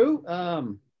 that's true.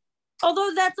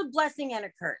 Although that's a blessing and a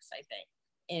curse, I think,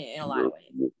 in a lot of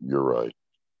ways. You're right.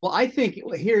 Well, I think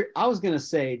here, I was going to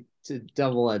say to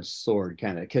double-edged sword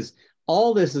kind of, because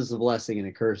all this is a blessing and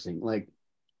a cursing. Like,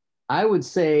 I would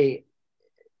say,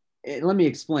 let me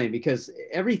explain, because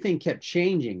everything kept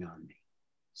changing on me.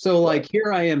 So like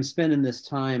here I am spending this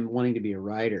time wanting to be a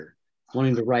writer,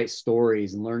 wanting to write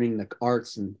stories and learning the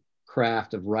arts and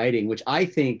craft of writing, which I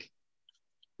think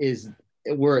is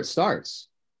where it starts.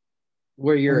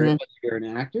 Where you're, whether you're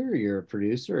an actor, or you're a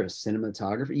producer, a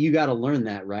cinematographer, you got to learn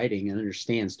that writing and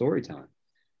understand storytelling.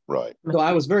 Right. So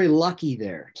I was very lucky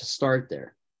there to start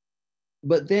there.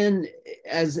 But then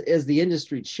as the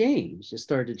industry changed, it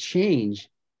started to change.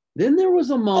 Then there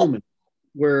was a moment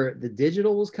where the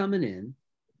digital was coming in,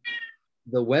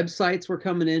 the websites were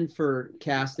coming in for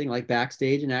casting, like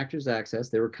Backstage and Actors Access.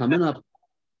 They were coming up.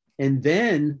 And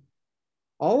then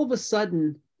all of a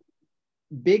sudden,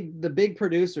 the big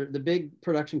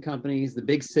production companies, the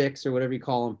big six or whatever you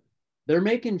call them, they're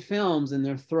making films and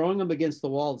they're throwing them against the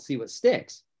wall to see what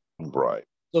sticks. Right.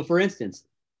 So for instance,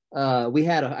 we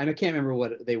had I can't remember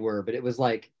what they were, but it was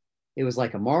like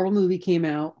a Marvel movie came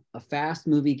out, a Fast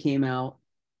movie came out,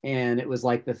 and it was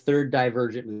like the third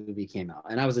Divergent movie came out.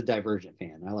 And I was a Divergent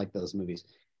fan. I like those movies.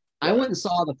 Right. I went and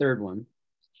saw the third one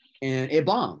and it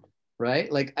bombed,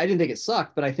 right? Like I didn't think it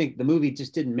sucked, but I think the movie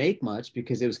just didn't make much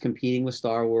because it was competing with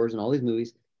Star Wars and all these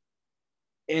movies.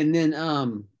 And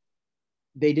then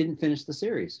they didn't finish the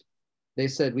series. They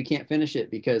said, we can't finish it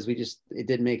because it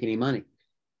didn't make any money.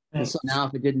 Right. And so now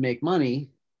if it didn't make money,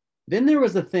 then there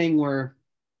was a thing where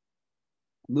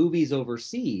movies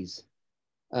overseas,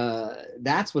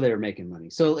 that's where they were making money.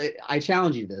 So I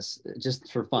challenge you this just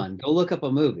for fun. Go look up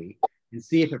a movie and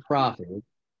see if it profited,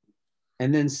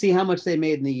 and then see how much they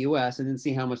made in the US and then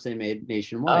see how much they made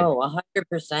nationwide. Oh,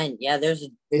 100%. Yeah, they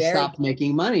stopped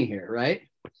making money here, right?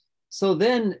 So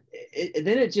then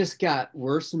it just got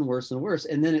worse and worse and worse.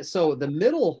 And then so the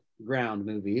middle ground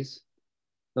movies,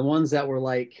 the ones that were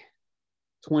like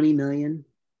 20 million,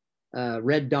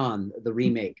 Red Dawn, the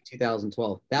remake,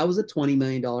 2012, that was a $20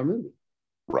 million movie.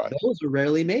 Right. Those are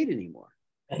rarely made anymore.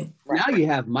 Right. Now you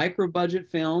have micro budget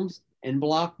films and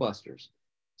blockbusters.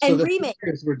 So and the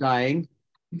remakes were dying.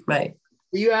 Right.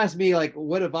 You asked me, like,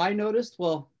 what have I noticed?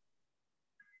 Well,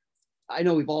 I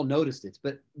know we've all noticed it,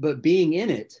 but being in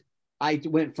it, I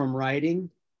went from writing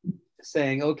to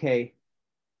saying, okay,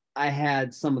 I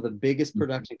had some of the biggest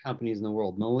production companies in the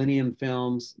world, Millennium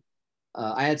Films.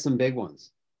 I had some big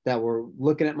ones that were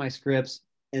looking at my scripts,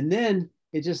 and then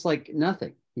it's just like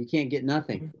nothing. You can't get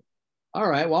nothing. All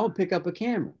right, well, I'll pick up a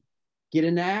camera, get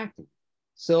into acting.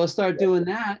 So I start doing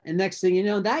that, and next thing you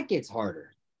know, that gets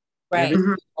harder. Right.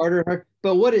 Harder.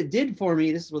 But what it did for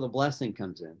me, this is where the blessing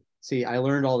comes in. See, I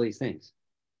learned all these things.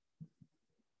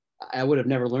 I would have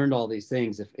never learned all these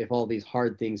things if all these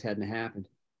hard things hadn't happened.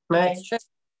 Right.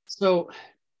 So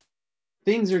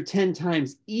things are 10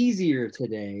 times easier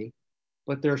today,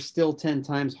 but they're still 10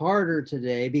 times harder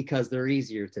today because they're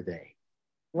easier today.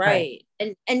 Right.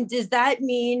 And does that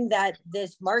mean that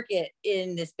this market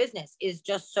in this business is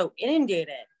just so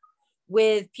inundated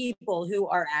with people who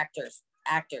are actors,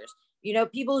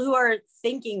 people who are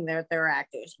thinking that they're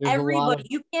actors? Everybody,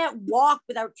 you can't walk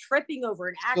without tripping over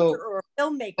an actor or a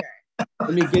filmmaker.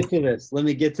 Let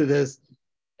me get to this.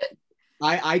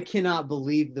 I cannot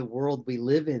believe the world we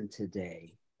live in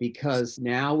today, because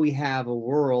now we have a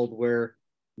world where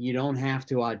you don't have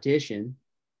to audition.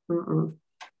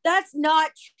 That's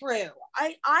not true.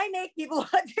 I make people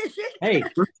audition. Hey,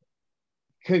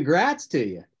 congrats to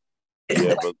you.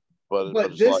 Yeah,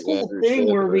 but this like whole Andrew thing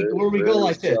said, where we go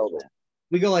like this.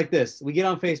 We go like this. We get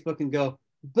on Facebook and go,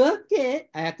 booked it.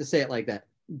 I have to say it like that.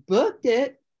 Booked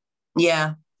it.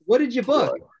 Yeah. What did you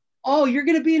book? Right. Oh, you're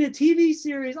going to be in a TV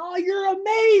series. Oh, you're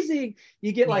amazing.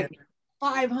 You get like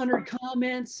 500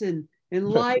 comments and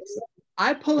likes.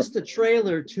 I post a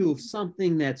trailer to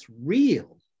something that's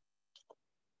real.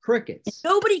 Crickets.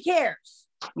 Nobody cares.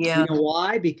 Yeah. You know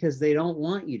why? Because they don't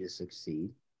want you to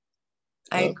succeed.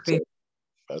 I agree.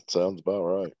 That sounds about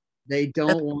right. They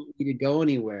don't want you to go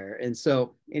anywhere. And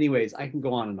so, anyways, I can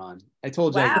go on and on. I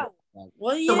told you. Wow.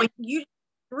 Well, you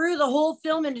threw the whole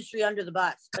film industry under the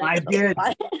bus. I did.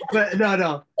 But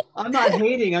no, I'm not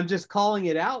hating. I'm just calling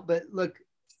it out. But look,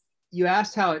 you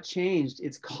asked how it changed.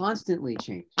 It's constantly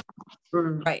changed.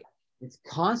 Right. It's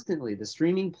constantly. The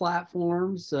streaming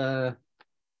platforms,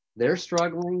 they're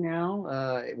struggling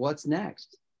now. What's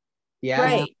next? Yeah,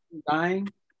 right. Dying.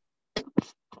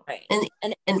 Right.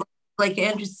 And like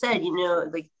Andrew said, you know,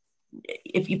 like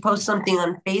if you post something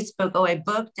on Facebook, oh, I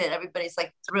booked it, everybody's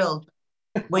like thrilled.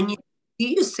 When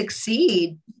you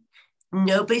succeed,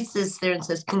 nobody sits there and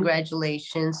says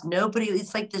congratulations. Nobody,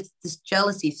 it's like this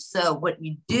jealousy. So what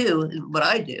you do, what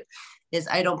I do, is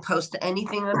I don't post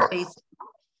anything on Facebook.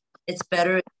 It's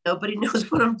better if nobody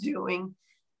knows what I'm doing,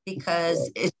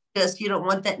 because it's just, you don't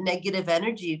want that negative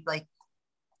energy like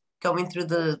going through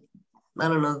the, I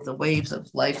don't know, the waves of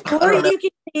life.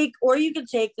 Or you can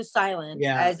take the silence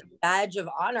as a badge of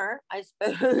honor, I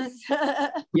suppose.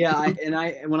 Yeah,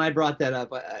 when I brought that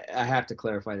up, I have to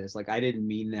clarify this. Like, I didn't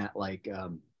mean that like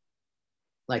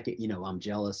you know, I'm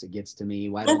jealous, it gets to me.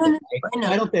 Why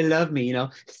don't they love me? You know,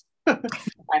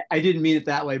 I didn't mean it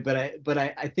that way, but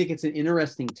I think it's an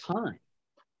interesting time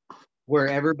where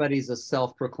everybody's a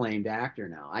self-proclaimed actor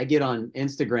now. I get on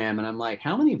Instagram and I'm like,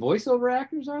 how many voiceover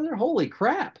actors are there? Holy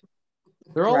crap.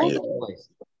 They're all over the place.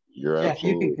 You're Jeff,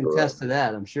 you can contest to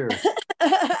that, I'm sure.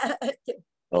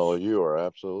 Oh, you are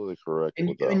absolutely correct.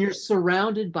 And you're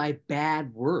surrounded by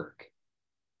bad work.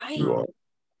 Right. You are.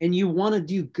 And you want to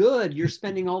do good. You're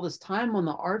spending all this time on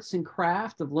the arts and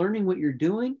craft of learning what you're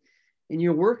doing, and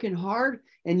you're working hard,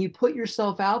 and you put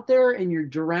yourself out there and you're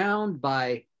drowned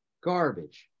by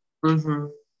garbage. Mm-hmm.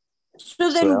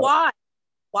 So then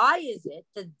why is it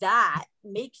that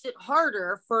makes it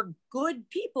harder for good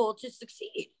people to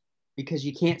succeed? Because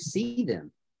you can't see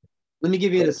them. Let me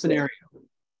give you a scenario.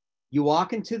 You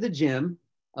walk into the gym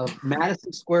of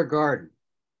Madison Square Garden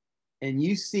and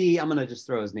you see, I'm going to just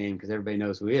throw his name because everybody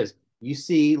knows who he is. You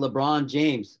see LeBron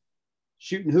James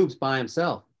shooting hoops by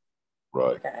himself.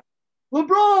 Right. Okay.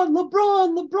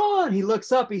 LeBron. He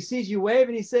looks up, he sees you wave,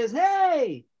 and he says,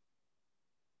 hey.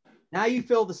 Now you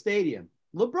fill the stadium.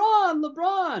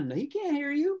 LeBron. He can't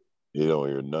hear you. You don't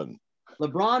hear nothing.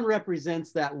 LeBron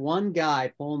represents that one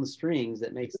guy pulling the strings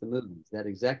that makes the movies, that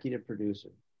executive producer.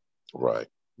 Right.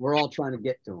 We're all trying to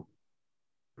get to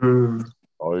him. Mm.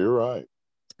 Oh, you're right.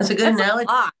 That's a good analogy.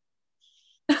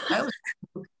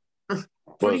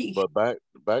 But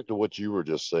back to what you were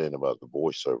just saying about the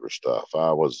voiceover stuff. I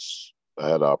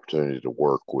had the opportunity to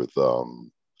work with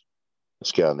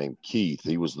this guy named Keith.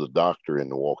 He was the doctor in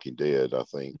The Walking Dead, I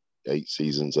think 8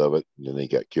 seasons of it, and then he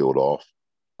got killed off.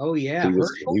 Oh yeah.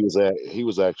 He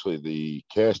was actually the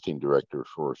casting director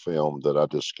for a film that I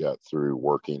just got through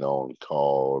working on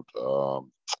called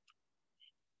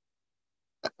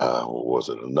what was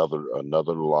it?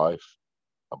 Another Life,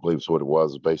 I believe is what it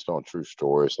was. It's based on a true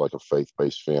story. It's like a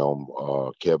faith-based film.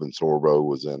 Kevin Sorbo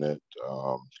was in it.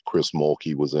 Chris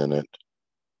Mulkey was in it.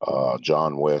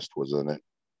 John West was in it.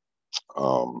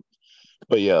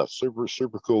 But yeah, super,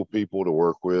 super cool people to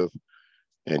work with.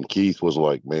 And Keith was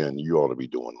like, man, you ought to be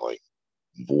doing like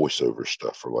voiceover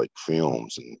stuff for like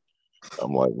films. And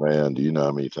I'm like, man, do you know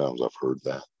how many times I've heard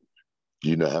that? Do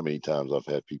you know how many times I've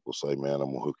had people say, man,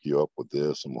 I'm gonna hook you up with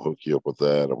this, I'm gonna hook you up with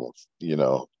that, I'm gonna, you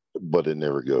know, but it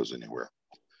never goes anywhere.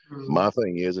 Mm-hmm. My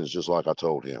thing is, it's just like I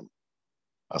told him.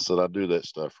 I said, I do that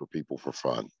stuff for people for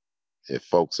fun. If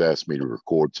folks ask me to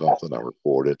record something, I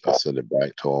record it. I send it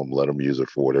back to them, let them use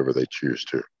it for whatever they choose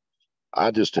to.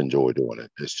 I just enjoy doing it.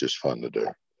 It's just fun to do.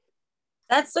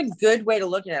 That's a good way to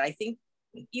look at it. I think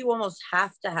you almost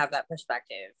have to have that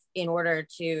perspective in order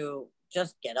to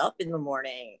just get up in the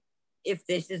morning if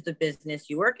this is the business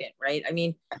you work in, right? I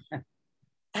mean,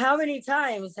 how many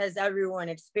times has everyone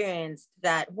experienced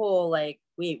that whole like,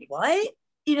 wait, what?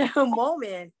 You know,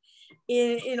 moment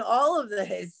in all of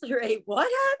this, right?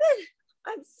 What happened?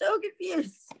 I'm so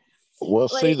confused. Well,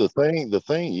 like, see, the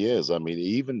thing is, I mean,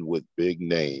 even with big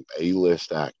name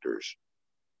A-list actors,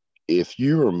 if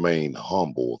you remain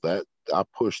humble, that I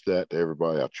push that to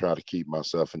everybody. I try to keep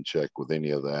myself in check with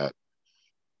any of that.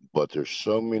 But there's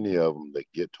so many of them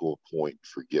that get to a point and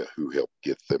forget who helped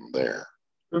get them there.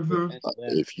 Mm-hmm.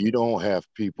 If you don't have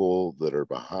people that are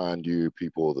behind you,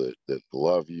 people that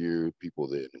love you, people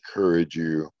that encourage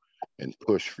you and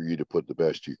push for you to put the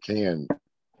best you can.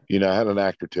 You know, I had an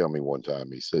actor tell me one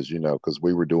time, he says, you know, because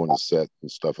we were doing the set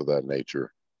and stuff of that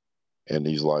nature. And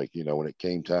he's like, you know, when it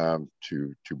came time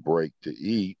to break to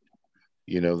eat,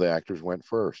 you know, the actors went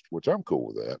first, which I'm cool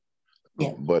with that.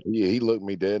 Yeah. But he looked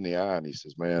me dead in the eye and he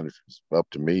says, man, if it's up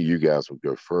to me, you guys would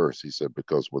go first. He said,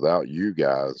 because without you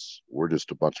guys, we're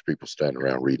just a bunch of people standing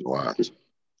around reading lines.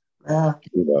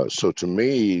 So to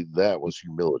me, that was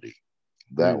humility.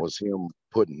 That was him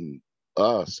putting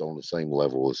us on the same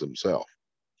level as himself.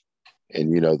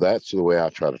 And, you know, that's the way I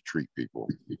try to treat people.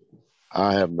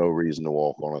 I have no reason to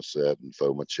walk on a set and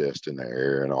throw my chest in the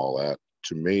air and all that.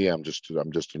 To me, I'm just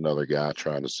another guy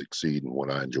trying to succeed in what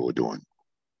I enjoy doing.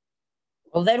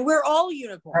 Well, then we're all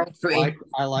unicorns.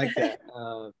 I like that.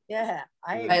 Yeah,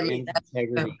 I I agree. leave that.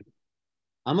 integrity.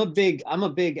 I'm a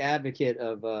big advocate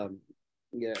of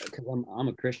yeah, because I'm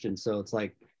a Christian, so it's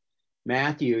like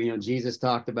Matthew, you know, Jesus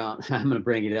talked about, I'm going to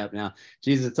bring it up now.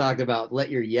 Jesus talked about let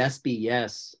your yes be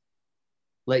yes,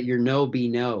 let your no be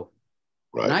no.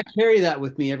 Right. And I carry that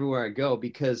with me everywhere I go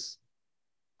because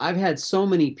I've had so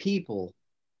many people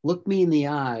look me in the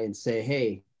eye and say,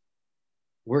 hey,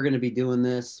 we're going to be doing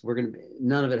this.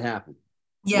 None of it happened.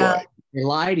 Yeah, Right. They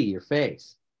lie to your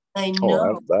face. I Oh,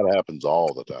 know. that happens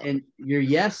all the time. And your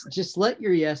yes, just let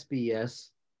your yes be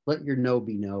yes, let your no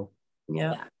be no.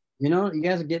 Yeah. You know, you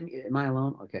guys are getting me. Am I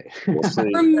alone? Okay. We'll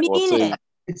see. For me, We'll see.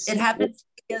 It happened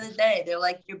the other day. They're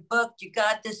like, you're booked, you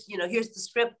got this, you know, here's the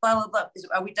script, blah, blah, blah.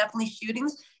 Are we definitely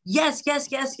shootings? Yes,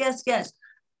 yes, yes, yes, yes.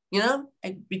 You know,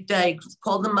 I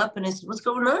called them up and I said, what's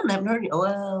going on? I haven't heard you. Oh,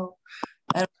 well,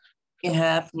 I don't think it's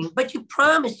happening. But you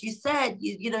promised, you said,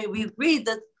 you know, we agreed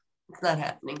that it's not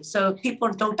happening. So people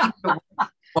don't keep their word.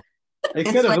 They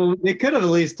It's could have. like- They could have at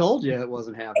least told you it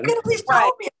wasn't They happening. could at least Right.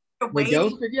 told me you're They waiting,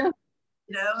 ghosted you.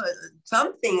 you know,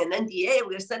 something, an NDA, we're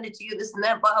gonna send it to you, this and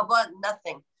that, blah, blah, blah,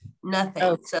 nothing.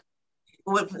 Oh. So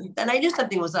and I knew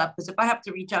something was up because if I have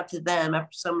to reach out to them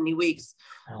after so many weeks,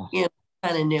 Oh. you know,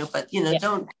 kind of knew, but you know, Yeah.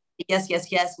 don't yes,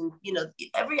 yes, yes. And you know,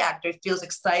 every actor feels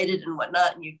excited and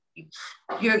whatnot, and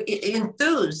you're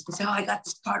enthused and say, oh, I got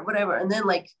this part, whatever. And then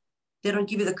like they don't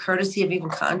give you the courtesy of even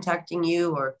contacting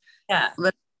you or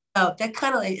let out. That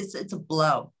kind of like it's a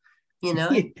blow, you know.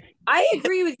 I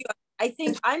agree with you. I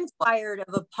think I'm tired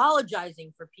of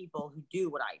apologizing for people who do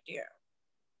what I do.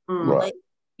 Right. Like,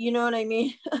 you know what I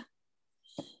mean?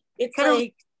 It's Kind of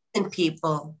like, in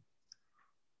people.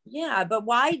 yeah, but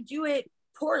why do it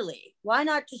poorly? Why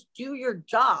not just do your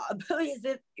job? Is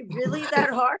it really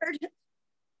that hard?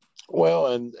 Well,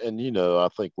 and you know, I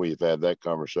think we've had that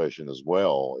conversation as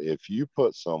well. If you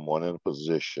put someone in a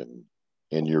position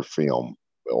in your film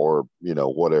or, you know,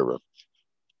 whatever,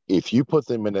 if you put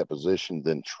them in that position,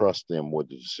 then trust them with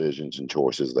the decisions and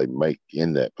choices they make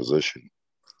in that position.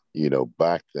 You know,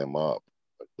 back them up.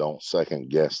 Don't second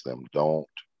guess them. Don't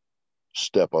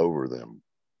step over them.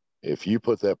 If you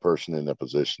put that person in that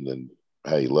position, then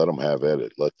hey, let them have at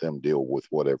it. Let them deal with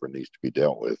whatever needs to be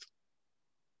dealt with.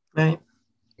 Right.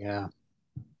 Yeah.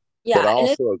 Yeah. But I And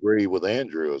also agree with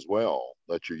Andrew as well.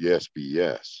 Let your yes be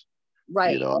yes.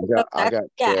 right. You know, I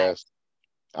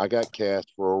got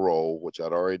cast for a role, which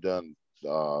I'd already done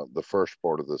the first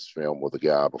part of this film with a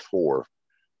guy before.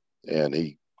 And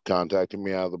he contacted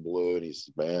me out of the blue and he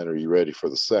said, man, are you ready for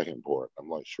the second part? I'm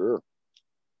like, sure.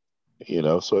 You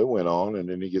know, so it went on and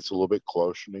then he gets a little bit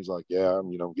closer and he's like, yeah,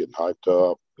 I'm, you know, getting hyped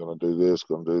up, gonna do this,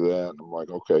 gonna do that. And I'm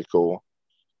like, okay, cool.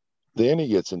 Then he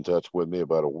gets in touch with me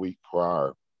about a week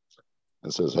prior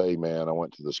and says, hey man, I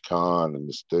went to this con and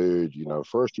this dude, you know,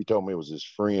 first he told me it was his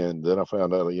friend. Then I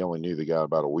found out he only knew the guy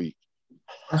about a week.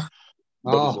 But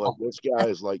he's like, this guy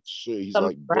is like, he's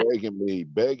like begging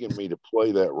me to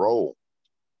play that role.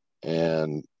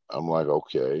 And I'm like,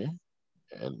 okay.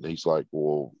 And he's like,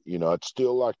 well, you know, I'd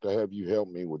still like to have you help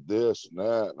me with this and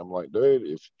that. And I'm like, dude,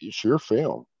 if it's your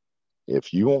film,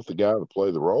 if you want the guy to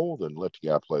play the role, then let the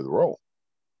guy play the role.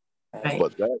 Right.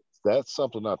 But that's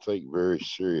something I take very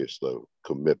serious, though,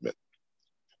 commitment.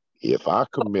 If I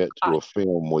commit to a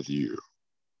film with you,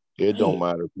 it don't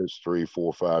matter if it's 3,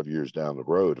 4, 5 years down the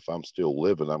road. If I'm still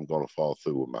living, I'm going to follow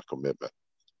through with my commitment.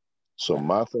 So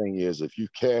my thing is, if you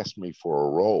cast me for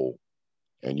a role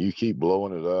and you keep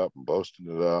blowing it up and boasting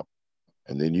it up,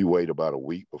 and then you wait about a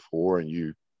week before and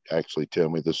you actually tell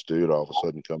me this dude all of a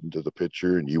sudden come into the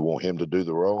picture and you want him to do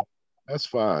the role, that's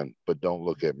fine. But don't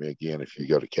look at me again if you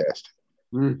go to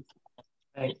casting.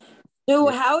 Right. So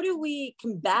how do we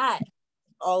combat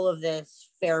all of this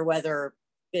fair weather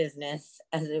business,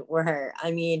 as it were?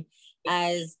 I mean,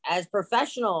 as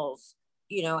professionals,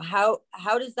 you know, how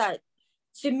does that,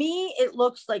 to me, it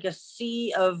looks like a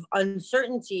sea of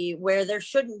uncertainty where there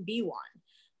shouldn't be one.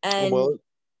 And well,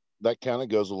 that kind of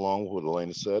goes along with what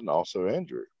Elena said, and also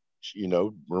Andrew. You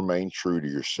know, remain true to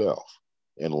yourself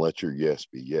and let your yes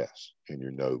be yes and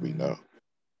your no be no.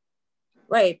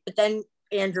 right, but then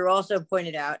Andrew also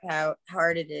pointed out how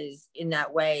hard it is in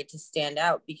that way to stand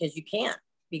out because you can't,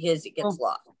 because it gets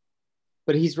lost.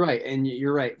 But he's right, and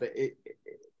you're right. But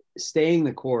staying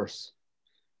the course,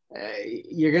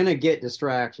 you're gonna get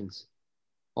distractions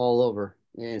all over,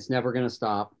 and it's never gonna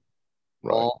stop.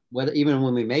 Right. Whether even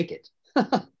when we make it,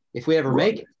 if we ever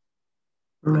make it,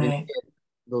 Right.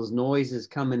 those noises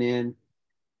coming in.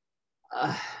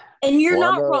 And you're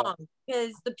not wrong,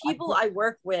 because the people I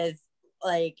work with,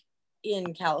 like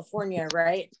in California,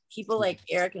 right? People like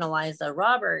Eric and Eliza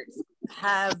Roberts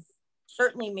have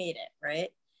certainly made it, right?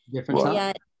 Different And time.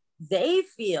 yet they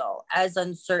feel as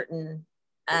uncertain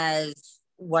as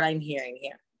what I'm hearing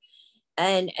here.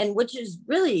 And which is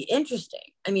really interesting.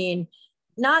 I mean,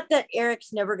 not that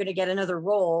Eric's never going to get another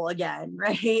role again,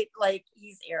 right? Like,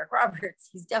 he's Eric Roberts.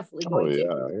 He's definitely going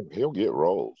to. He'll get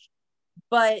roles.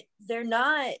 But they're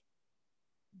not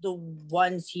the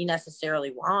ones he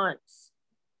necessarily wants,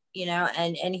 you know,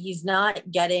 and he's not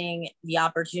getting the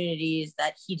opportunities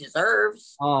that he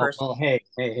deserves. Oh, well, hey.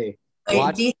 I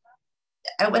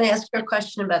want to ask you a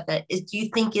question about that. Do you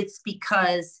think it's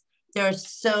because there are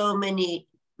so many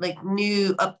like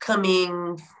new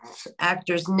upcoming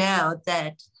actors now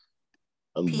that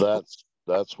that's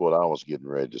what I was getting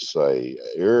ready to say.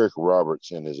 Eric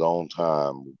Roberts in his own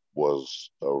time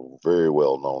was a very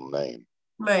well-known name,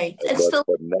 right?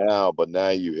 But now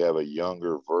you have a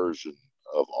younger version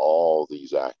of all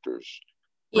these actors.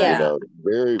 Yeah, you know,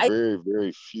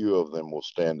 very few of them will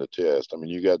stand the test. I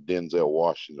mean, you got Denzel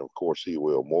Washington, of course he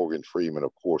will. Morgan Freeman,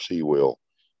 of course he will.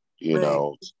 You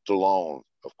know, Stallone,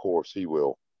 of course he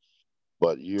will.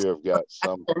 But you have got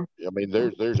some. I mean,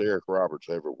 there's Eric Roberts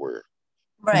everywhere,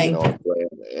 right? You know,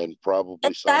 and probably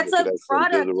some that's that a could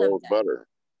product do the roles better.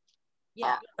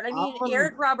 Yeah, but I mean,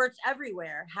 Eric Roberts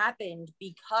everywhere happened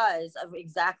because of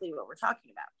exactly what we're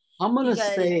talking about. I'm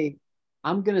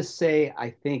gonna say I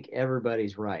think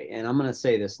everybody's right, and I'm gonna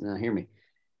say this now. Hear me.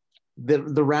 The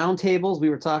roundtables we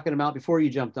were talking about before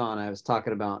you jumped on, I was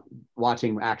talking about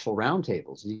watching actual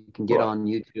roundtables. You can get on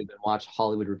YouTube and watch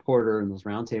Hollywood Reporter and those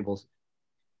roundtables,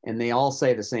 and they all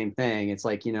say the same thing. It's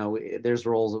like, you know, there's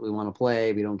roles that we want to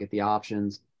play, we don't get the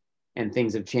options, and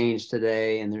things have changed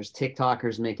today, and there's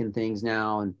TikTokers making things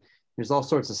now, and there's all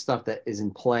sorts of stuff that is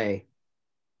in play.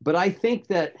 But I think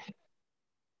that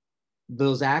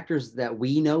those actors that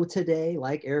we know today,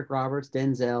 like Eric Roberts,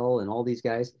 Denzel, and all these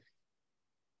guys,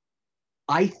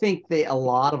 I think a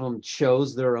lot of them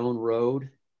chose their own road.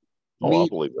 I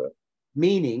believe that.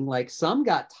 Meaning, like, some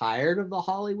got tired of the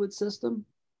Hollywood system.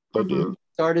 They did.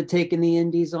 Started taking the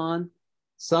indies on.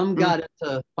 Some got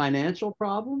into financial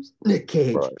problems. Nick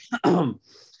Cage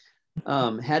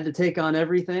had to take on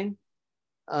everything.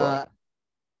 But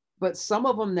some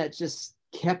of them that just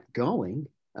kept going.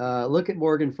 Look at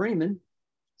Morgan Freeman.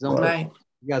 He got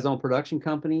his own production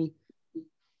company.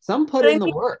 Some put in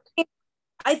the work.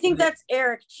 I think that's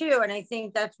Eric too, and I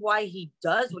think that's why he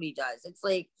does what he does. It's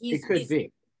like he's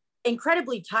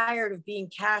incredibly tired of being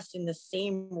cast in the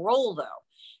same role, though,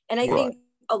 and I think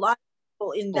a lot of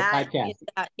people in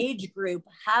that age group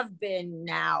have been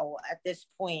now at this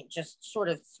point just sort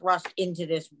of thrust into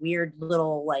this weird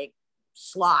little like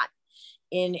slot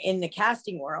in the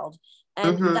casting world,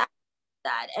 and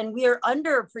that, and we are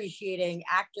underappreciating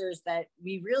actors that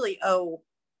we really owe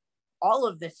all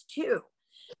of this to.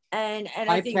 And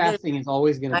I think casting is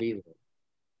always going to be there.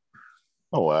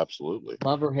 Oh, absolutely.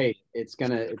 Love or hate, it's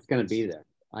gonna be there.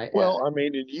 I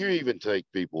mean, you even take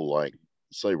people like,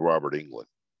 say, Robert Englund.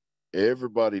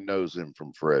 Everybody knows him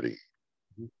from Freddie,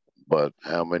 but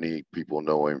how many people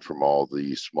know him from all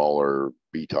the smaller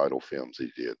B title films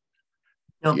he did?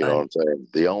 You know what I'm saying?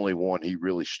 The only one he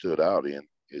really stood out in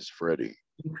is Freddie.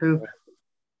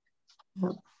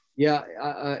 Yeah,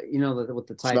 you know, with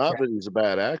the type. It's not that he's a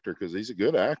bad actor, because he's a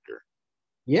good actor.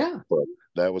 Yeah, but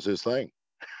that was his thing.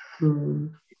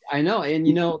 I know, and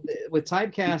you know, with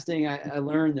typecasting, I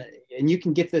learned that, and you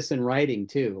can get this in writing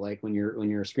too. Like when you're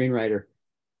a screenwriter,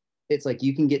 it's like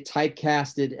you can get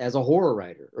typecasted as a horror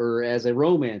writer or as a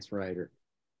romance writer.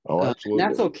 Oh, absolutely.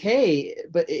 That's okay,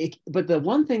 but the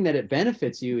one thing that it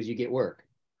benefits you is you get work.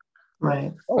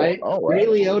 Right. Right. Ray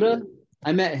Liotta,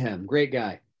 I met him. Great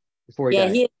guy. Before he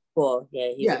died. He is cool.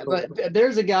 Yeah, cool. But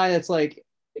there's a guy that's like,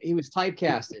 he was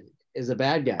typecasted as a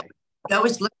bad guy. That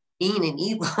was mean and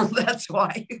evil. That's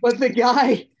why. But the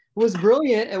guy was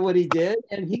brilliant at what he did,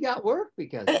 and he got work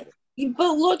because of it.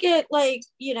 But look at, like,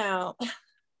 you know,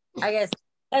 I guess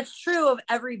that's true of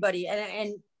everybody.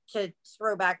 And to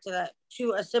throw back to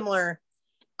a similar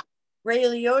Ray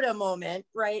Liotta moment,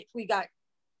 right? We got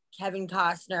Kevin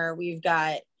Costner. We've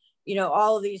got, you know,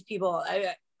 all of these people.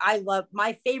 I love,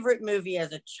 my favorite movie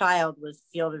as a child was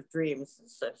Field of Dreams.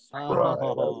 That's a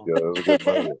good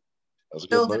movie. That's a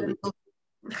good movie.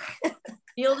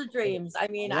 Field of Dreams. I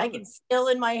mean, I can still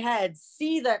in my head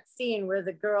see that scene where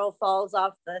the girl falls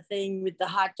off the thing with the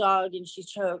hot dog and she's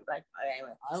choked. Like,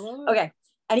 anyway. Okay.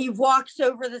 And he walks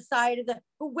over the side of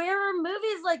but where are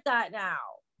movies like that now?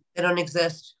 They don't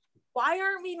exist. Why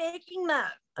aren't we making them?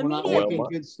 We're not making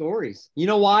good stories. You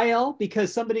know why, El?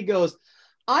 Because somebody goes,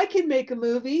 I can make a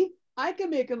movie.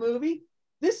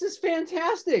 This is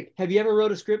fantastic. Have you ever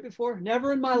wrote a script before?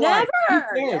 Never in my life. Who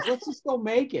cares? Let's just go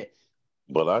make it.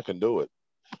 But I can do it.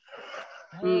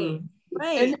 Hey,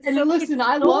 Right. And So listen, it's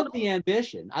I so- love the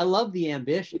ambition.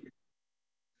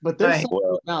 But there's Right.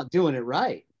 something about doing it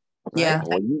right. Yeah.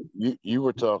 Well, you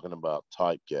were talking about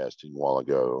typecasting a while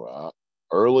ago.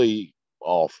 Early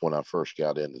off, when I first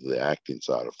got into the acting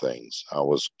side of things, I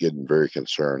was getting very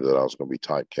concerned that I was going to be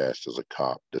typecast as a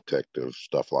cop, detective,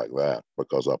 stuff like that,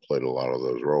 because I played a lot of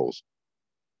those roles.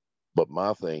 But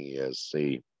my thing is,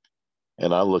 see,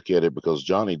 and I look at it because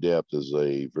Johnny Depp is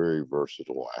a very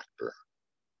versatile actor.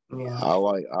 Yeah. I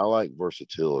like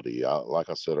versatility. Like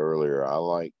I said earlier, I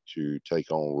like to take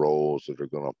on roles that are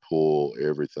going to pull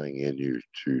everything in you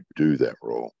to do that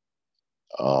role.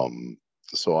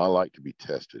 So I like to be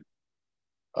tested.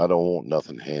 I don't want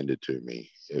nothing handed to me.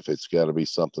 If it's got to be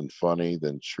something funny,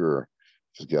 then sure.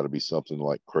 If it's got to be something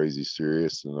like crazy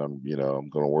serious, then I'm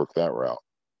going to work that route.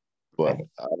 But Right.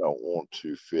 I don't want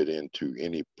to fit into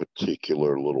any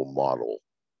particular little model.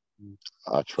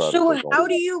 I try to So take how on.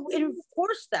 do you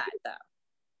enforce that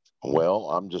though? Well,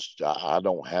 I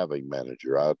don't have a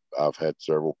manager. I've had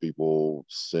several people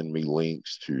send me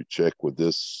links to check with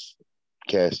this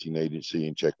casting agency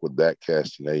and check with that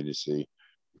casting agency.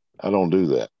 I don't do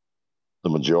that. The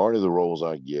majority of the roles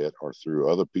I get are through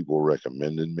other people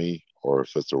recommending me, or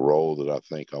if it's a role that I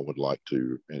think I would like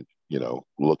to,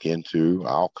 look into,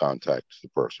 I'll contact the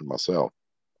person myself.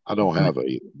 I don't have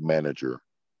a manager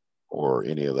or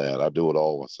any of that. I do it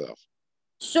all myself.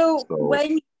 So So,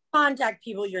 when you contact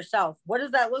people yourself, what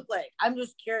does that look like? I'm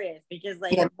just curious because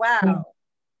Yeah. wow.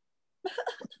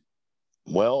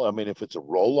 well, I mean, if it's a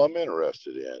role I'm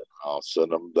interested in, I'll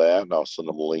send them that, and I'll send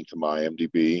them a link to my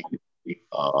IMDb,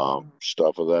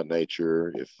 stuff of that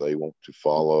nature. If they want to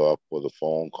follow up with a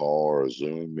phone call or a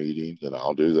Zoom meeting, then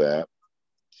I'll do that.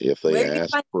 If they Where do you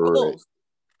ask find the for it, roles?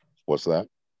 what's that?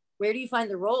 Where do you find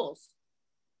the roles?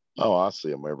 Oh, I see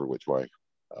them every which way.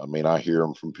 I mean, I hear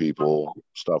them from people,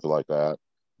 stuff like that.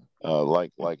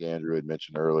 Like Andrew had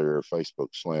mentioned earlier,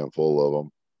 Facebook's slam full of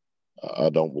them. I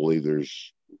don't believe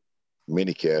there's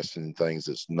many casting things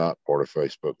that's not part of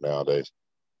Facebook nowadays.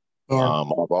 Yeah.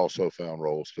 I've also found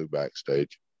roles through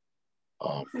Backstage,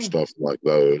 stuff like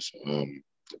those.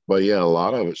 But yeah, a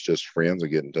lot of it's just friends that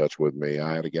get in touch with me.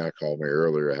 I had a guy call me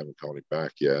earlier. I haven't called him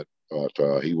back yet, but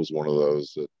he was one of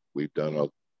those that we've done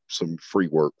some free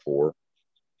work for.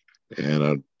 And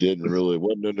I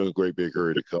wasn't in a great big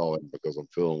hurry to call him because I'm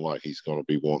feeling like he's going to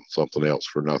be wanting something else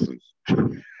for nothing.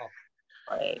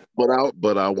 Right.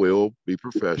 But I will be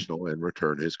professional and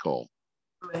return his call.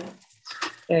 Right.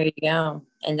 There you go.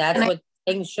 And that's And I- what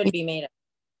things should be made of.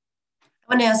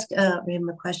 I want to ask Ram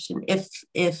a question. If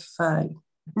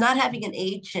not having an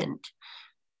agent,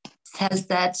 has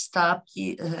that stopped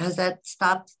you? Has that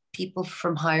stopped people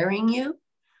from hiring you,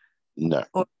 No.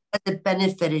 or has it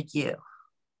benefited you?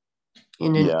 I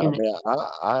mean,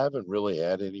 I haven't really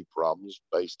had any problems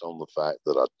based on the fact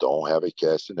that I don't have a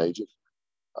casting agent.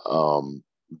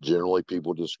 Generally,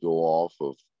 people just go off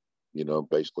of,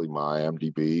 basically my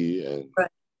IMDb, and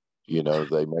Right.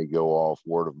 they may go off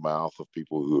word of mouth of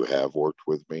people who have worked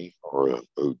with me or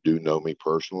who do know me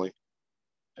personally.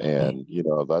 And,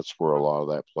 that's where a lot of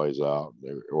that plays out,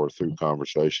 or through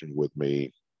conversation with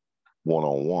me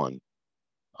one-on-one.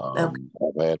 Okay.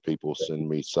 I've had people send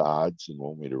me sides and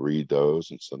want me to read those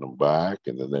and send them back.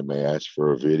 And then they may ask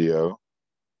for a video,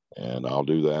 and I'll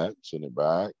do that, send it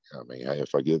back. I mean, hey,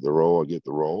 if I get the role, I get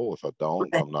the role. If I don't,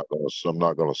 Right. I'm not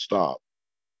going to stop.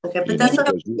 Okay, but that's not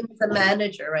because the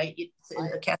manager, right? It's in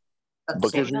the cast.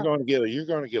 because you're going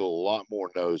to get a lot more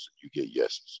no's than you get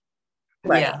yeses.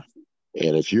 Right. Yeah.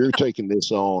 And if you're taking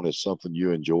this on as something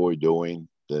you enjoy doing,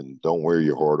 then don't wear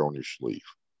your heart on your sleeve.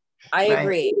 I Right.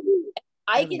 agree.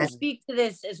 I can That's- speak to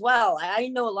this as well. I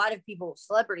know a lot of people,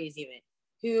 celebrities even,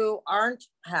 who aren't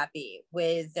happy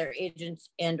with their agents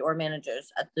and or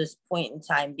managers at this point in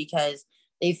time because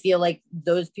they feel like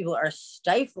those people are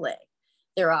stifling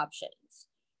their options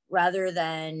rather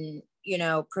than,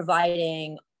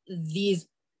 providing these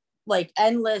like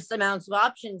endless amounts of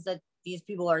options that these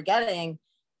people are getting.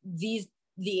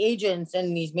 The agents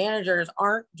and these managers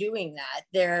aren't doing that.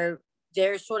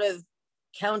 They're sort of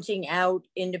counting out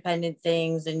independent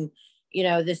things and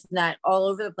this and that all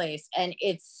over the place, and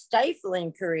it's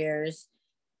stifling careers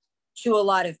to a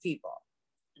lot of people.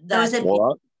 That's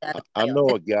Well, I know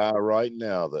a guy right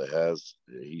now that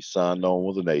he signed on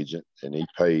with an agent, and he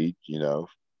paid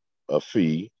a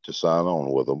fee to sign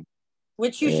on with them,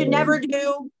 which you should never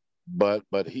do. But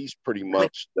he's pretty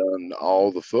much done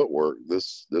all the footwork.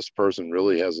 This person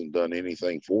really hasn't done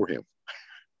anything for him.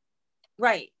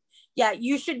 Right. Yeah,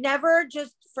 you should never,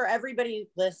 just for everybody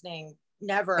listening,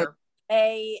 never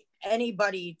pay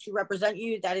anybody to represent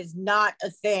you. That is not a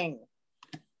thing.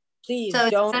 Please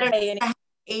don't pay any.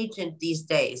 agent these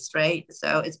days, right?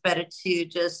 So it's better to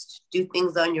just do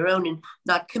things on your own and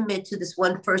not commit to this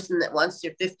one person that wants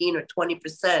your 15 or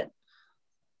 20%,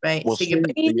 right? Well, So see, you're,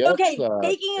 I mean, the okay, upside,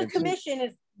 taking a and see, commission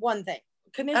is one thing.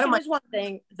 I don't Commission mind is one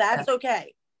thing. That's that.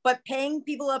 okay. But paying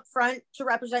people up front to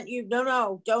represent you,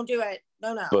 no, don't do it.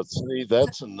 No. but see,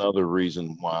 that's another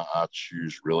reason why I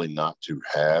choose really not to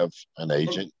have an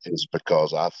agent is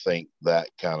because I think that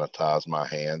kind of ties my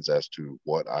hands as to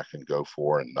what I can go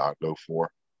for and not go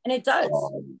for. And it does.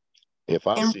 If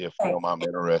I And see a film I'm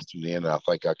interested in and I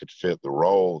think I could fit the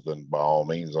role, then by all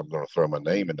means, I'm going to throw my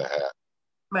name in the hat.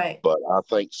 right, But I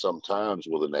think sometimes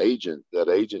with an agent, that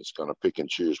agent's going to pick and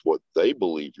choose what they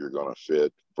believe you're going to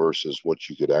fit versus what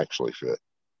you could actually fit.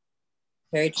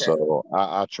 Very true. So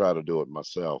I try to do it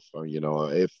myself. You know,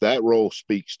 if that role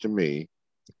speaks to me,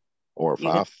 or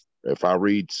if I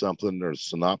read something or a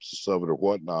synopsis of it or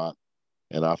whatnot,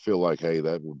 and I feel like, hey,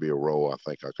 that would be a role I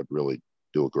think I could really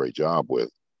do a great job with,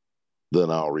 then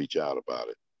I'll reach out about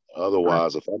it.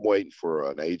 Otherwise, if I'm waiting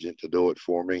for an agent to do it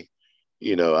for me,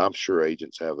 you know, I'm sure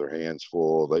agents have their hands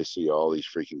full. They see all these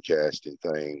freaking casting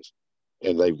things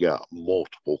and they've got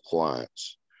multiple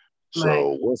clients. right.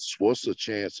 So what's the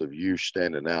chance of you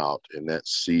standing out in that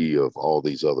sea of all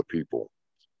these other people?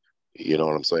 You know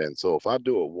what I'm saying? So if I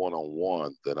do it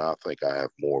one-on-one, then I think I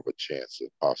have more of a chance of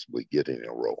possibly getting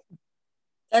a role.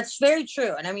 That's very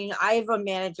true. And I mean, I have a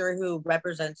manager who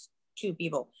represents two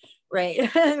people, right?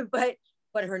 but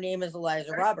her name is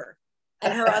Eliza Robert.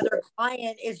 And her other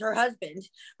client is her husband,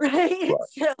 right? Right,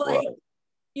 So like, right.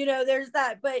 you know, there's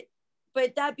that.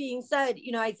 But that being said,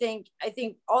 you know, I think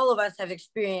all of us have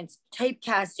experienced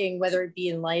typecasting, whether it be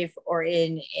in life or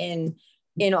in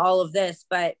all of this.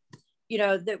 But you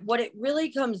know, that what it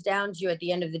really comes down to at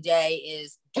the end of the day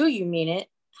is, do you mean it?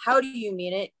 How do you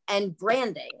mean it? And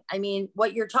branding. I mean,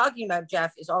 what you're talking about,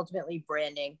 Jeff, is ultimately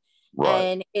branding. Right.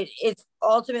 And it's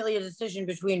ultimately a decision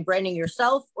between branding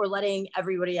yourself or letting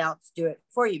everybody else do it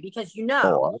for you, because you know,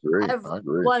 Oh, I agree. I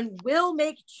agree. everyone will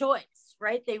make a choice,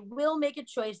 right? They will make a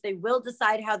choice. They will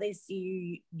decide how they see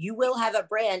you. You will have a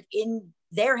brand in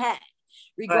their head,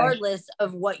 regardless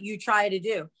of what you try to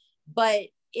do. But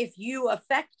if you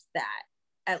affect that,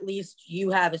 at least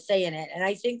you have a say in it. And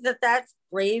I think that that's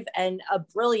brave and a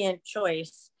brilliant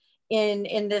choice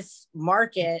in this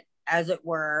market, as it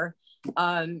were.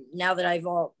 Now that I've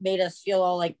all made us feel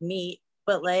all like meat,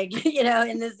 but like, you know,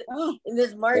 in this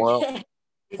market.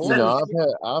 Well, you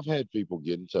know, I've had people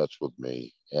get in touch with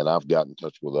me, and I've gotten in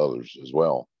touch with others as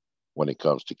well when it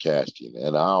comes to casting.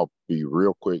 And I'll be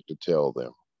real quick to tell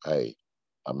them, hey,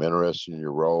 I'm interested in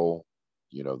your role.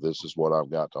 You know, this is what I've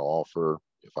got to offer.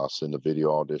 If I send a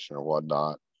video audition or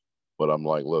whatnot, but I'm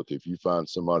like, look, if you find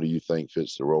somebody you think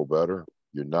fits the role better,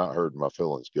 you're not hurting my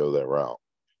feelings. Go that route.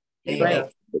 You know,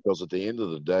 Right. because at the end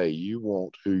of the day, you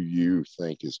want who you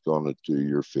think is going to do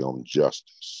your film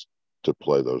justice to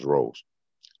play those roles.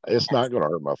 It's not going to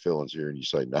hurt my feelings here and you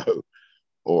say no,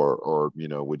 or you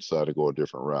know, we decide to go a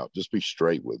different route. Just be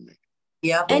straight with me.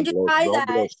 Yeah. And to tie Don't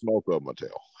blow that, smoke up my tail.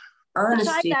 tie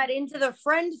Honesty. that into the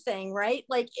friend thing, right?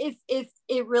 Like if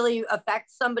it really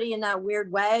affects somebody in that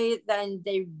weird way, then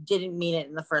they didn't mean it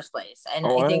in the first place. And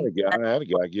Oh, I I think had a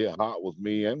guy get hot with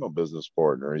me and my business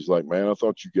partner. He's like, man, I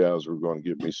thought you guys were going to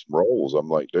give me some roles. I'm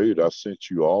like, dude, I sent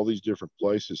you all these different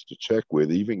places to check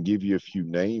with, even give you a few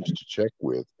names to check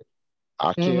with.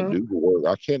 I can't do the work.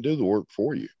 I can't do the work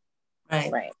for you.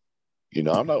 right. You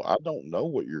know, I don't know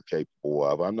what you're capable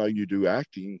of. I know you do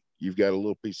acting. You've got a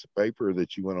little piece of paper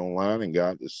that you went online and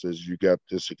got that says you got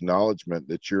this acknowledgement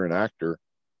that you're an actor,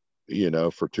 you know,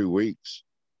 for 2 weeks.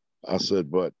 I said,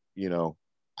 but, you know,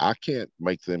 I can't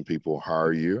make them people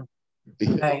hire you.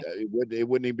 Right. It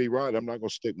wouldn't even be right. I'm not going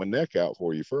to stick my neck out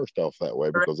for you first off that way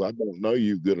because I don't know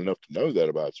you good enough to know that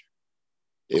about you.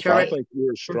 If I think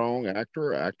you're a strong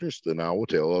actor or actress, then I will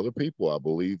tell other people I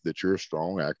believe that you're a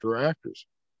strong actor or actress.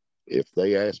 If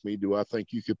they ask me, do I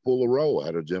think you could pull a role? I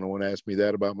had a gentleman ask me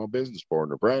that about my business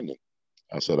partner, Brandon.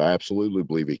 I said, I absolutely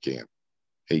believe he can.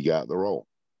 He got the role.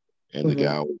 And the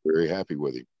guy was very happy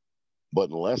with him.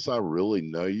 But unless I really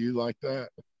know you like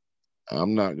that,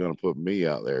 I'm not going to put me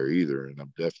out there either. And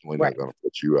I'm definitely not going to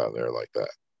put you out there like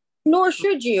that. Nor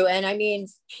should you. And I mean,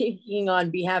 speaking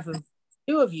on behalf of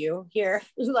two of you here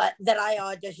that I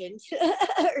auditioned,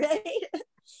 right?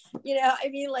 You know, I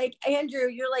mean, like, Andrew,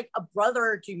 you're like a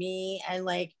brother to me, and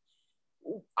like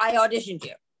I auditioned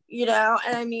you, you know,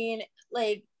 and I mean,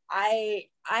 like, I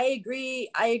agree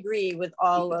with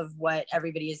all of what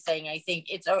everybody is saying. I think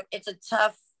it's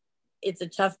a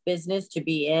tough business to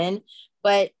be in,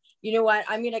 but you know what?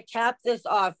 I'm gonna cap this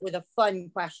off with a fun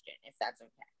question, if that's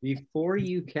okay. Before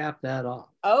you cap that off,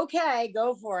 Okay,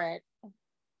 go for it.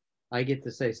 I get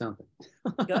to say something.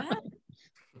 Go ahead.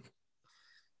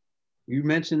 You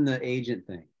mentioned the agent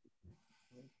thing.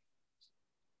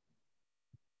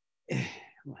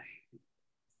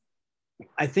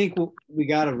 I think we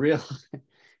got to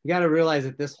realize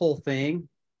that this whole thing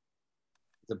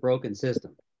is a broken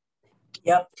system.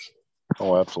 Yep.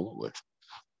 Oh, absolutely.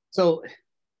 So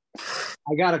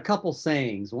I got a couple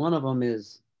sayings. One of them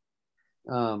is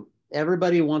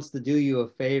everybody wants to do you a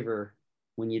favor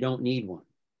when you don't need one.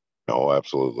 Oh,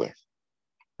 absolutely.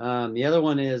 The other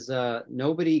one is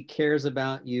nobody cares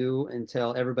about you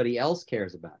until everybody else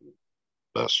cares about you.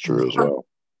 That's true as well.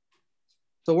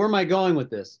 So where am I going with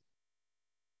this?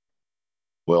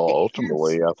 Well,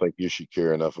 ultimately, I think you should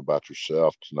care enough about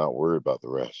yourself to not worry about the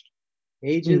rest.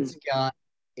 Agents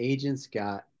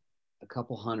got a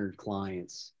couple hundred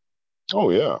clients.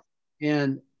 Oh, yeah.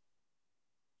 And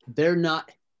they're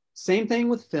not, same thing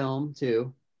with film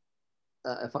too.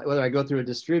 Whether I go through a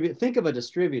distributor, think of a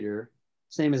distributor,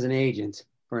 same as an agent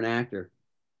for an actor.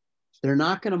 They're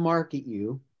not going to market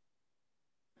you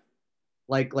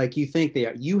like you think they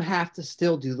are. You have to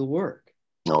still do the work.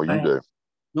 No, you do.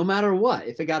 No matter what.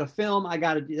 If it got a film, it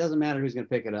doesn't matter who's going to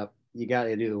pick it up. You got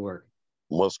to do the work.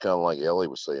 Well, it's kind of like Ellie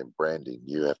was saying, branding.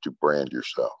 You have to brand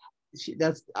yourself.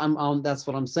 That's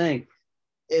what I'm saying.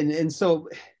 And so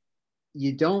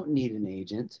you don't need an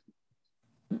agent.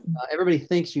 Everybody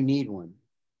thinks you need one.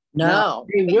 No. Now,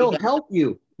 they will help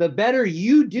you. The better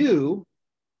you do,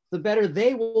 the better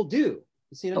they will do.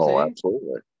 You see what I'm saying?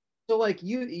 Absolutely. So like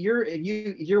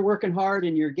you're working hard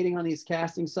and you're getting on these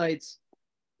casting sites,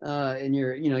 and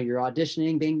you're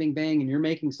auditioning, bang, bang, bang, and you're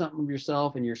making something of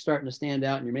yourself and you're starting to stand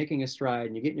out and you're making a stride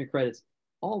and you're getting your credits.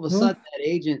 All of a sudden, that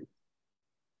agent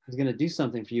is going to do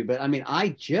something for you. But I mean, I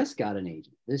just got an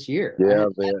agent this year. Yeah,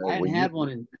 I hadn't had one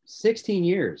in 16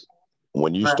 years.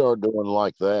 When you start doing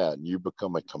like that and you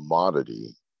become a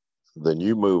commodity, then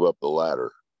you move up the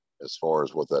ladder as far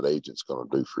as what that agent's going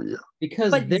to do for you.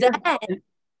 Because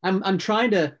I'm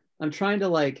trying to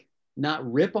like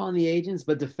not rip on the agents,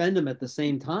 but defend them at the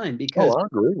same time because I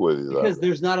agree with you because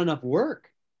there's not enough work.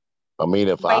 I mean,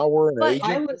 if I were an agent,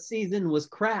 pilot season was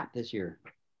crap this year.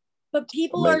 But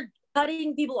people are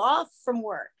cutting people off from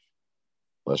work.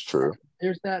 That's true.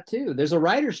 There's that too. There's a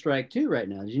writer's strike too right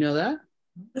now. Did you know that?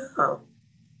 Oh.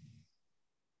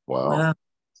 Wow.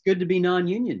 It's good to be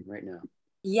non-union right now.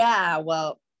 Yeah,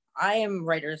 well, I am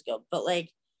Writers Guild, but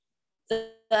like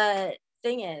the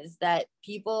thing is that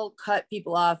people cut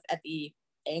people off at the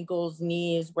ankles,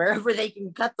 knees, wherever they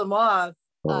can cut them off.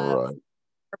 Right.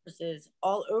 Purposes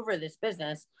all over this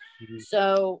business.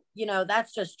 So,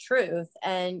 that's just truth.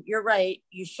 And you're right.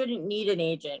 You shouldn't need an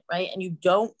agent, right? And you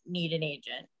don't need an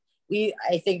agent.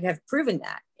 I think, have proven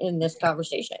that in this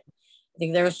conversation. I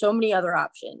think there are so many other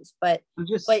options, but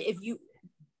if you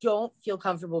don't feel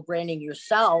comfortable branding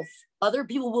yourself, other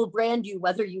people will brand you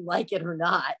whether you like it or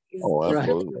not.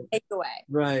 Absolutely. Takeaway.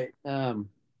 Right.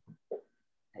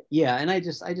 Yeah, and I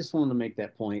just wanted to make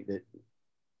that point that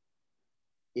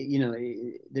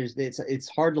it's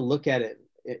hard to look at it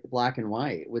black and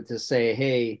white with to say,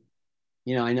 hey,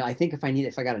 I think if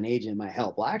I got an agent, it might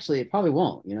help. Well, actually, it probably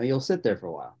won't. You'll sit there for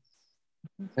a while.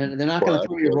 And they're not going to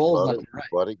throw your roles left and right.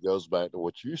 But it goes back to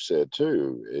what you said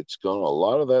too. A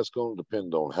lot of that's going to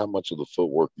depend on how much of the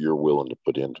footwork you're willing to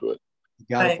put into it. You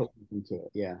got to put into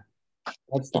it. Yeah,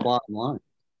 that's the bottom line.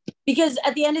 Because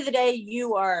at the end of the day,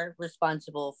 you are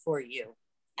responsible for you.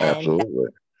 Absolutely.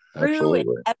 Absolutely.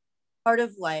 Part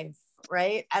of life,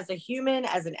 right? As a human,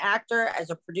 as an actor, as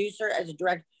a producer, as a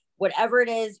director, whatever it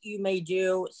is you may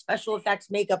do, special effects,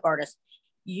 makeup artist,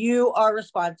 you are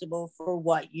responsible for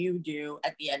what you do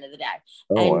at the end of the day.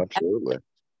 Absolutely.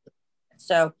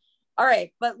 So, all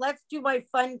right, but let's do my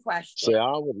fun question. See,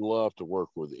 I would love to work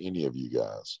with any of you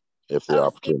guys if the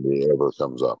opportunity ever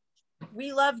comes up.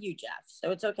 We love you, Jeff, so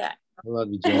it's okay. I love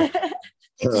you, Jeff.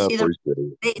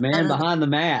 Man behind the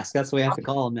mask. That's what we have to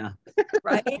call him now.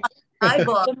 Right?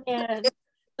 Eyeball.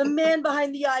 The man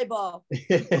behind the eyeball.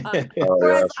 That's right.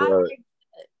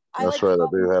 That's right. I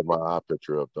do have my eye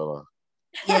picture up, don't I?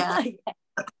 Yeah.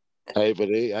 Hey,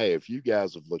 if you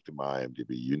guys have looked at my IMDb,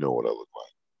 you know what I look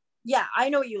like. Yeah, I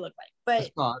know what you look like, but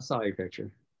I saw your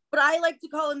picture. But I like to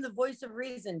call him the voice of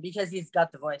reason because he's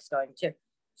got the voice going too.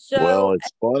 So, well, it's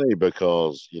funny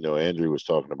because Andrew was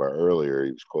talking about earlier.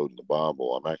 He was quoting the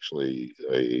Bible. I'm actually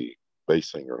a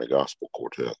bass singer in a gospel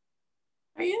quartet.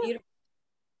 Are you?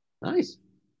 Nice.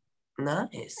 I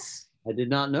did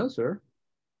not know, sir.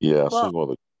 Yeah, I sing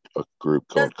with a group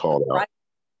called Called Out.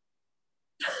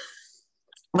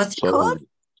 What's it called?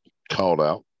 Called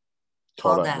Out.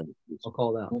 Called Out.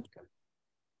 Called Out. Okay.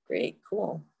 Great,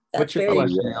 cool. What's your very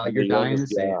question, good. Al? You're dying to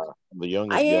say it. I'm the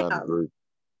youngest I guy in the am. group.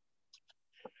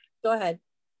 Go ahead.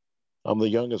 I'm the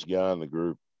youngest guy in the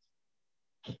group.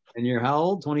 And you're how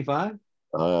old? 25?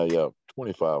 Yeah,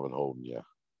 25 and holding, yeah.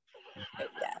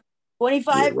 Yeah.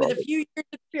 25 with a few years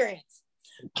experience.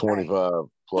 25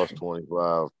 plus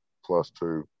 25 plus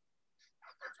 2.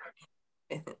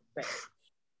 Right.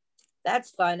 That's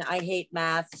fun. I hate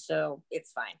math, so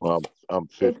it's fine. Well, I'm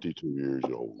 52 years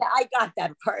old. Yeah, I got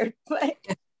that part, but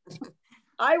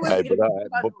I was. Hey,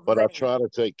 but I try to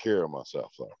take care of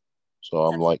myself though. So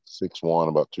I'm like 6'1",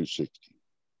 about 260.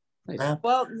 Nice.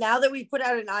 Well, now that we put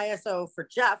out an ISO for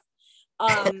Jeff,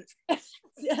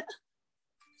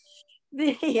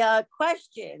 the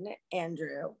question,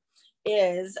 Andrew,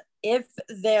 is if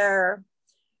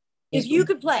you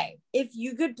could play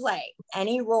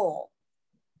any role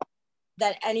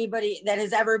that anybody that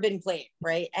has ever been played,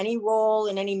 right? Any role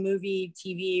in any movie,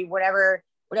 TV, whatever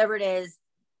it is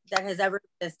that has ever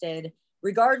existed,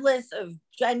 regardless of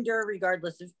gender,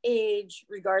 regardless of age,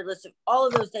 regardless of all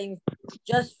of those things,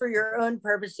 just for your own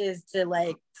purposes to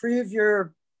like prove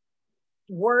your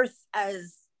worth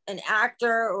as an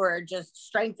actor or just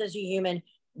strength as a human,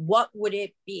 what would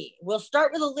it be? We'll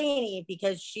start with Eleni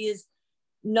because she's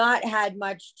not had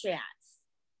much chance.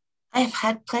 I've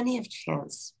had plenty of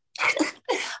chance.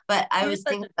 But I was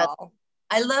thinking about,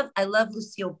 I love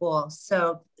Lucille Ball.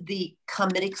 So the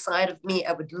comedic side of me,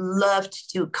 I would love to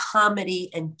do comedy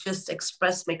and just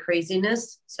express my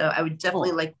craziness. So I would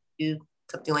definitely like to do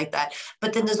something like that.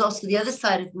 But then there's also the other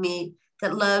side of me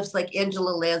that loves like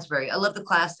Angela Lansbury. I love the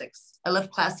classics. I love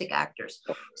classic actors.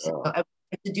 So I would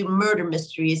like to do murder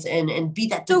mysteries and be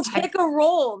that detective. So pick a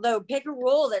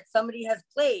role that somebody has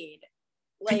played.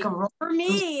 Like for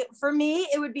me,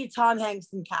 it would be Tom Hanks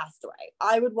in Castaway.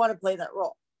 I would want to play that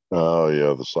role. Oh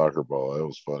yeah, the soccer ball. That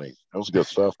was funny. That was good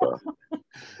stuff though.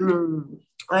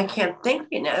 I can't think,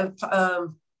 let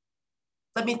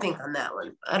me think on that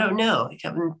one. I don't know. I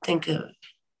haven't think of.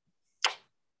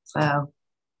 Wow.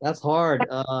 That's hard.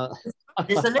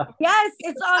 Isn't it? Yes,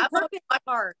 it's on purpose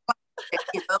hard.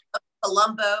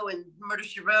 Columbo and Murder,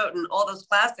 She Wrote and all those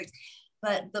classics.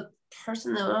 But the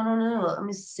person that, I don't know, let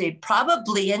me see.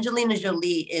 Probably Angelina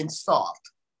Jolie in Salt.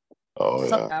 Oh,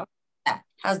 yeah.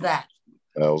 How's that?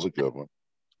 That was a good one.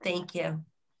 Thank you.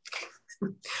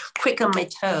 Quick on my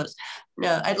toes.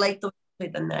 No, I like the way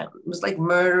than that. It was like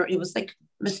murder. It was like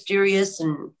mysterious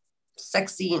and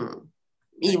sexy and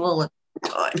evil at the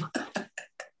time.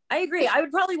 I agree. I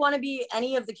would probably want to be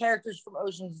any of the characters from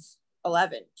Ocean's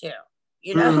 11 too.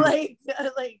 You know, like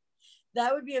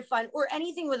that would be a fun, or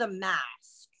anything with a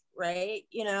mask, right?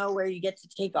 You know, where you get to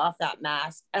take off that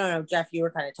mask. I don't know, Jeff, you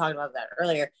were kind of talking about that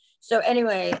earlier. So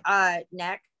anyway,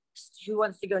 next, who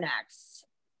wants to go next?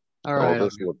 All right.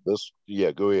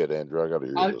 Yeah, go ahead, Andrew. I got to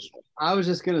hear this one. I was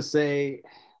just gonna say,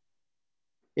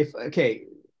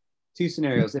 two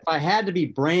scenarios. If I had to be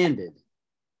branded,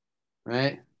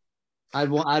 right,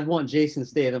 I'd want Jason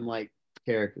Statham like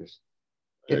characters.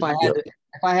 If I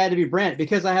had to be branded,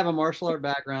 because I have a martial art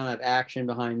background, I have action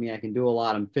behind me, I can do a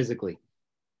lot. I'm physically,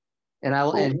 and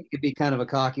he could be kind of a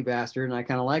cocky bastard, and I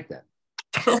kind of like that.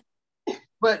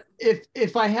 But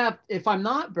if I'm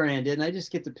not branded and I just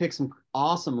get to pick some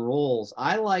awesome roles,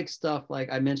 I like stuff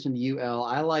like I mentioned to you, El.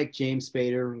 I like James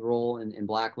Spader's role in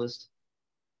Blacklist.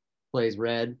 Plays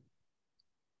Red.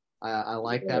 I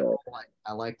like that role.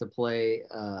 I like to play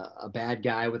a bad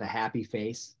guy with a happy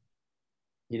face.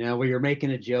 You know, where you're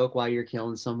making a joke while you're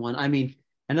killing someone. I mean,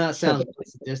 I know that sounds really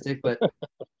sadistic, but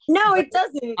no, it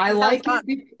doesn't. I like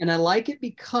it, and I like it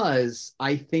because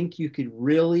I think you could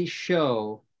really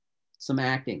show some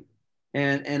acting,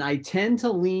 and I tend to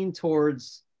lean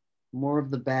towards more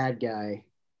of the bad guy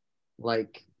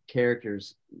like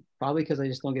characters, probably because I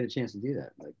just don't get a chance to do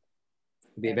that, like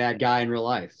to be a bad guy in real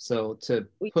life. So to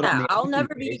put on the I'll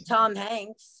never be Tom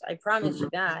Hanks, I promise you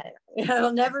that.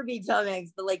 I'll never be Tom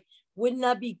Hanks, but like, wouldn't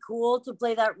that be cool to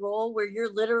play that role where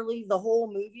you're literally the whole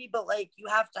movie, but like you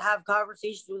have to have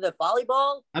conversations with a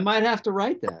volleyball? I might have to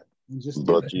write that.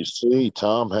 But you see,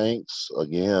 Tom Hanks,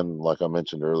 again, like I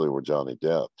mentioned earlier with Johnny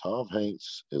Depp, Tom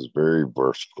Hanks is very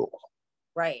versatile.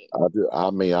 Right.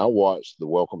 I mean, I watched the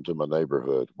Welcome to My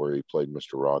Neighborhood where he played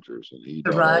Mr. Rogers, and he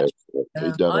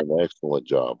done an excellent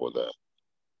job with that.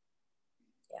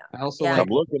 Yeah. I also I'm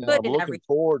looking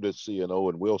forward to seeing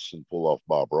Owen Wilson pull off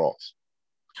Bob Ross.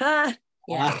 Yeah.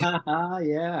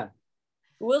 Yeah.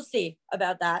 We'll see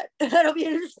about that. That'll be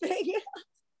interesting.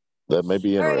 That may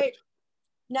be interesting. Right.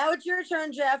 Now it's your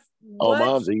turn, Jeff.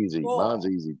 Mine's easy. Mine's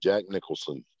easy. Jack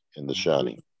Nicholson in The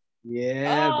Shining.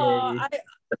 Yeah, baby.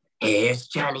 Here's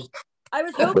Johnny. I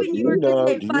was But hoping you were going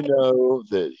to say do you 5. know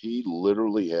that he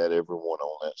literally had everyone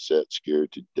on that set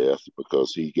scared to death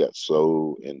because he got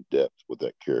so in depth with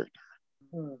that character?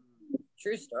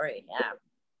 True story. Yeah.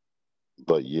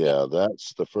 But yeah,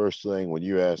 that's the first thing when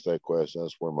you asked that question.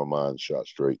 That's where my mind shot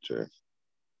straight to.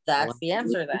 That's the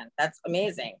answer then. That's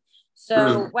amazing.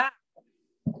 So, wow,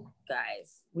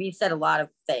 guys, we've said a lot of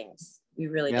things. We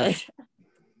really did.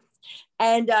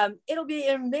 And it'll be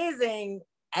an amazing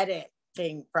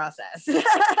editing process.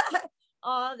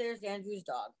 Oh, there's Andrew's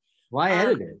dog. Why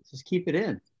edit it? Just keep it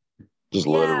in. Just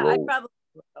let it roll. I probably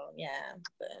will. Yeah,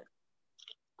 but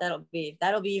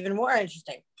that'll be even more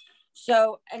interesting.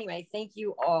 So anyway, thank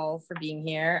you all for being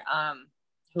here.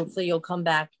 Hopefully you'll come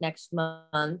back next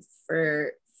month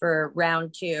for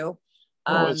round 2.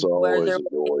 It's always a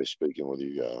joy speaking with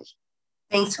you guys.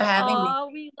 Thanks for having me. Oh,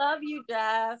 we love you,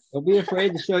 Jeff. Don't be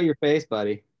afraid to show your face,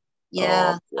 buddy.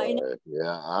 Yeah. I know.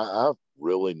 Yeah, I've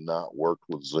really not worked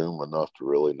with Zoom enough to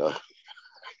really know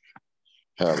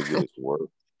how to get it to work.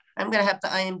 I'm gonna have to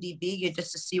IMDb you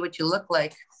just to see what you look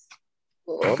like.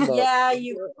 Well, I'm not, Yeah,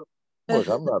 you. Look,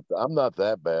 I'm not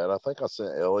that bad. I think I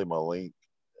sent Ellie my link,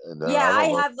 and Yeah, I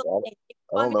have the link.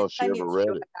 I don't know if she ever read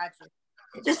it. I got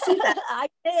you. Just see that. I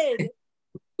did.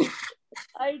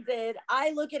 I did.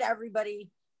 I look at everybody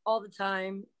all the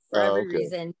time for every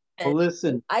reason. Well,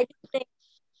 listen, I think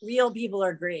real people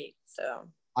are great. So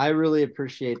I really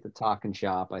appreciate the talking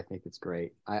shop. I think it's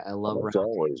great. I love It's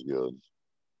always good.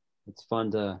 It's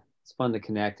fun to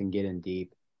connect and get in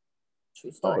deep.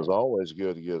 True story. It's always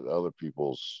good to get other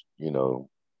people's,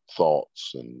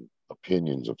 thoughts and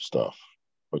opinions of stuff,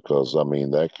 because I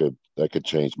mean that could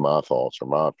change my thoughts or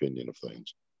my opinion of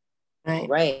things.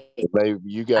 Right. Maybe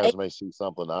you guys may see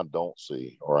something I don't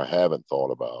see or I haven't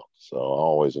thought about. So I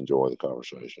always enjoy the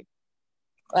conversation.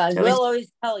 We'll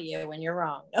always tell you when you're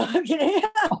wrong. No, I'm kidding.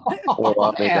 Well,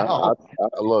 I mean,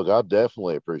 look, I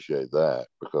definitely appreciate that,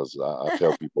 because I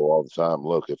tell people all the time,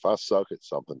 look, if I suck at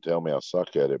something, tell me I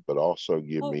suck at it, but also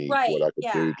give me what I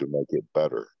could do to make it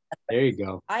better. There you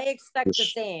go. I expect the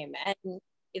same, and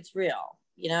it's real.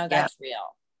 That's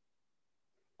real.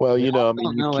 Well, I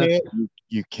mean,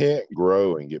 you can't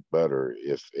grow and get better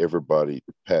if everybody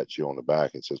pats you on the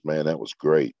back and says, "Man, that was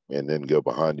great," and then go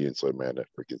behind you and say, "Man, that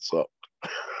freaking sucked."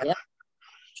 Yep.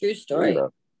 True story.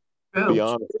 Be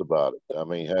honest about it. I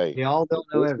mean, hey, we all don't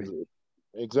know everything.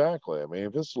 Exactly. I mean,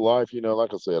 if it's life,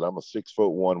 like I said, I'm a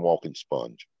 6'1" walking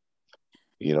sponge.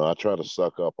 I try to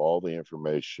suck up all the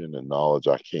information and knowledge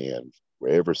I can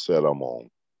wherever set I'm on.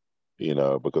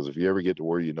 Because if you ever get to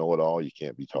where you know it all, you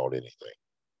can't be taught anything.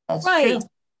 That's right.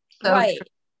 True. Right. True.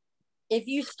 If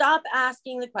you stop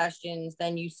asking the questions,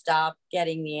 then you stop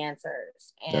getting the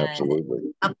answers. And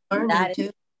absolutely. That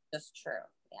is just true.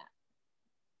 Yeah.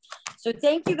 So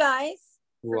thank you guys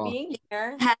for being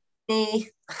here. Me.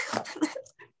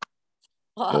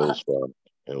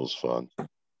 It was fun.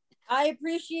 I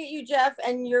appreciate you, Jeff,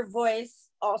 and your voice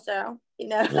also.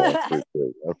 I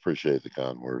appreciate the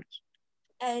kind words.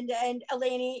 And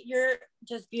Eleni, you're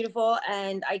just beautiful,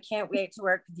 and I can't wait to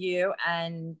work with you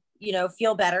and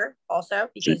feel better also,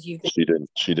 because she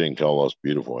didn't call us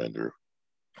beautiful, Andrew.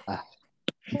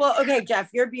 Well, okay, Jeff,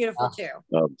 you're beautiful too.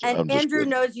 And Andrew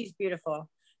knows he's beautiful.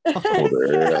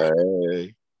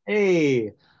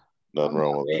 Hey, nothing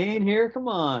wrong with that. Here, come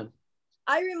on.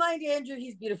 I remind Andrew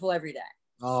he's beautiful every day.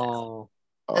 Oh,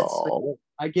 so.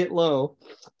 I get low.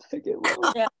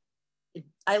 Yeah.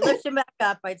 I lift him back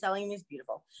up by telling him he's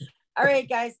beautiful. All right,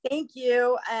 guys, thank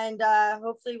you. And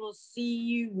hopefully we'll see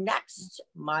you next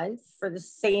month for the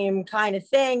same kind of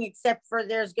thing, except for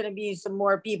there's going to be some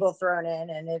more people thrown in,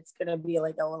 and it's going to be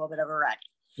like a little bit of a wreck.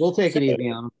 We'll take it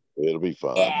easy on them. It'll be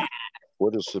fine. Yeah.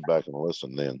 We'll just sit back and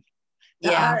listen then.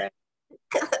 Yeah. All right.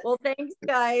 Well, thanks,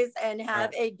 guys, and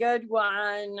have a good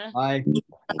one. Bye.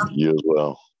 You as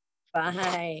well.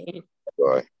 Bye.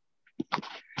 Bye.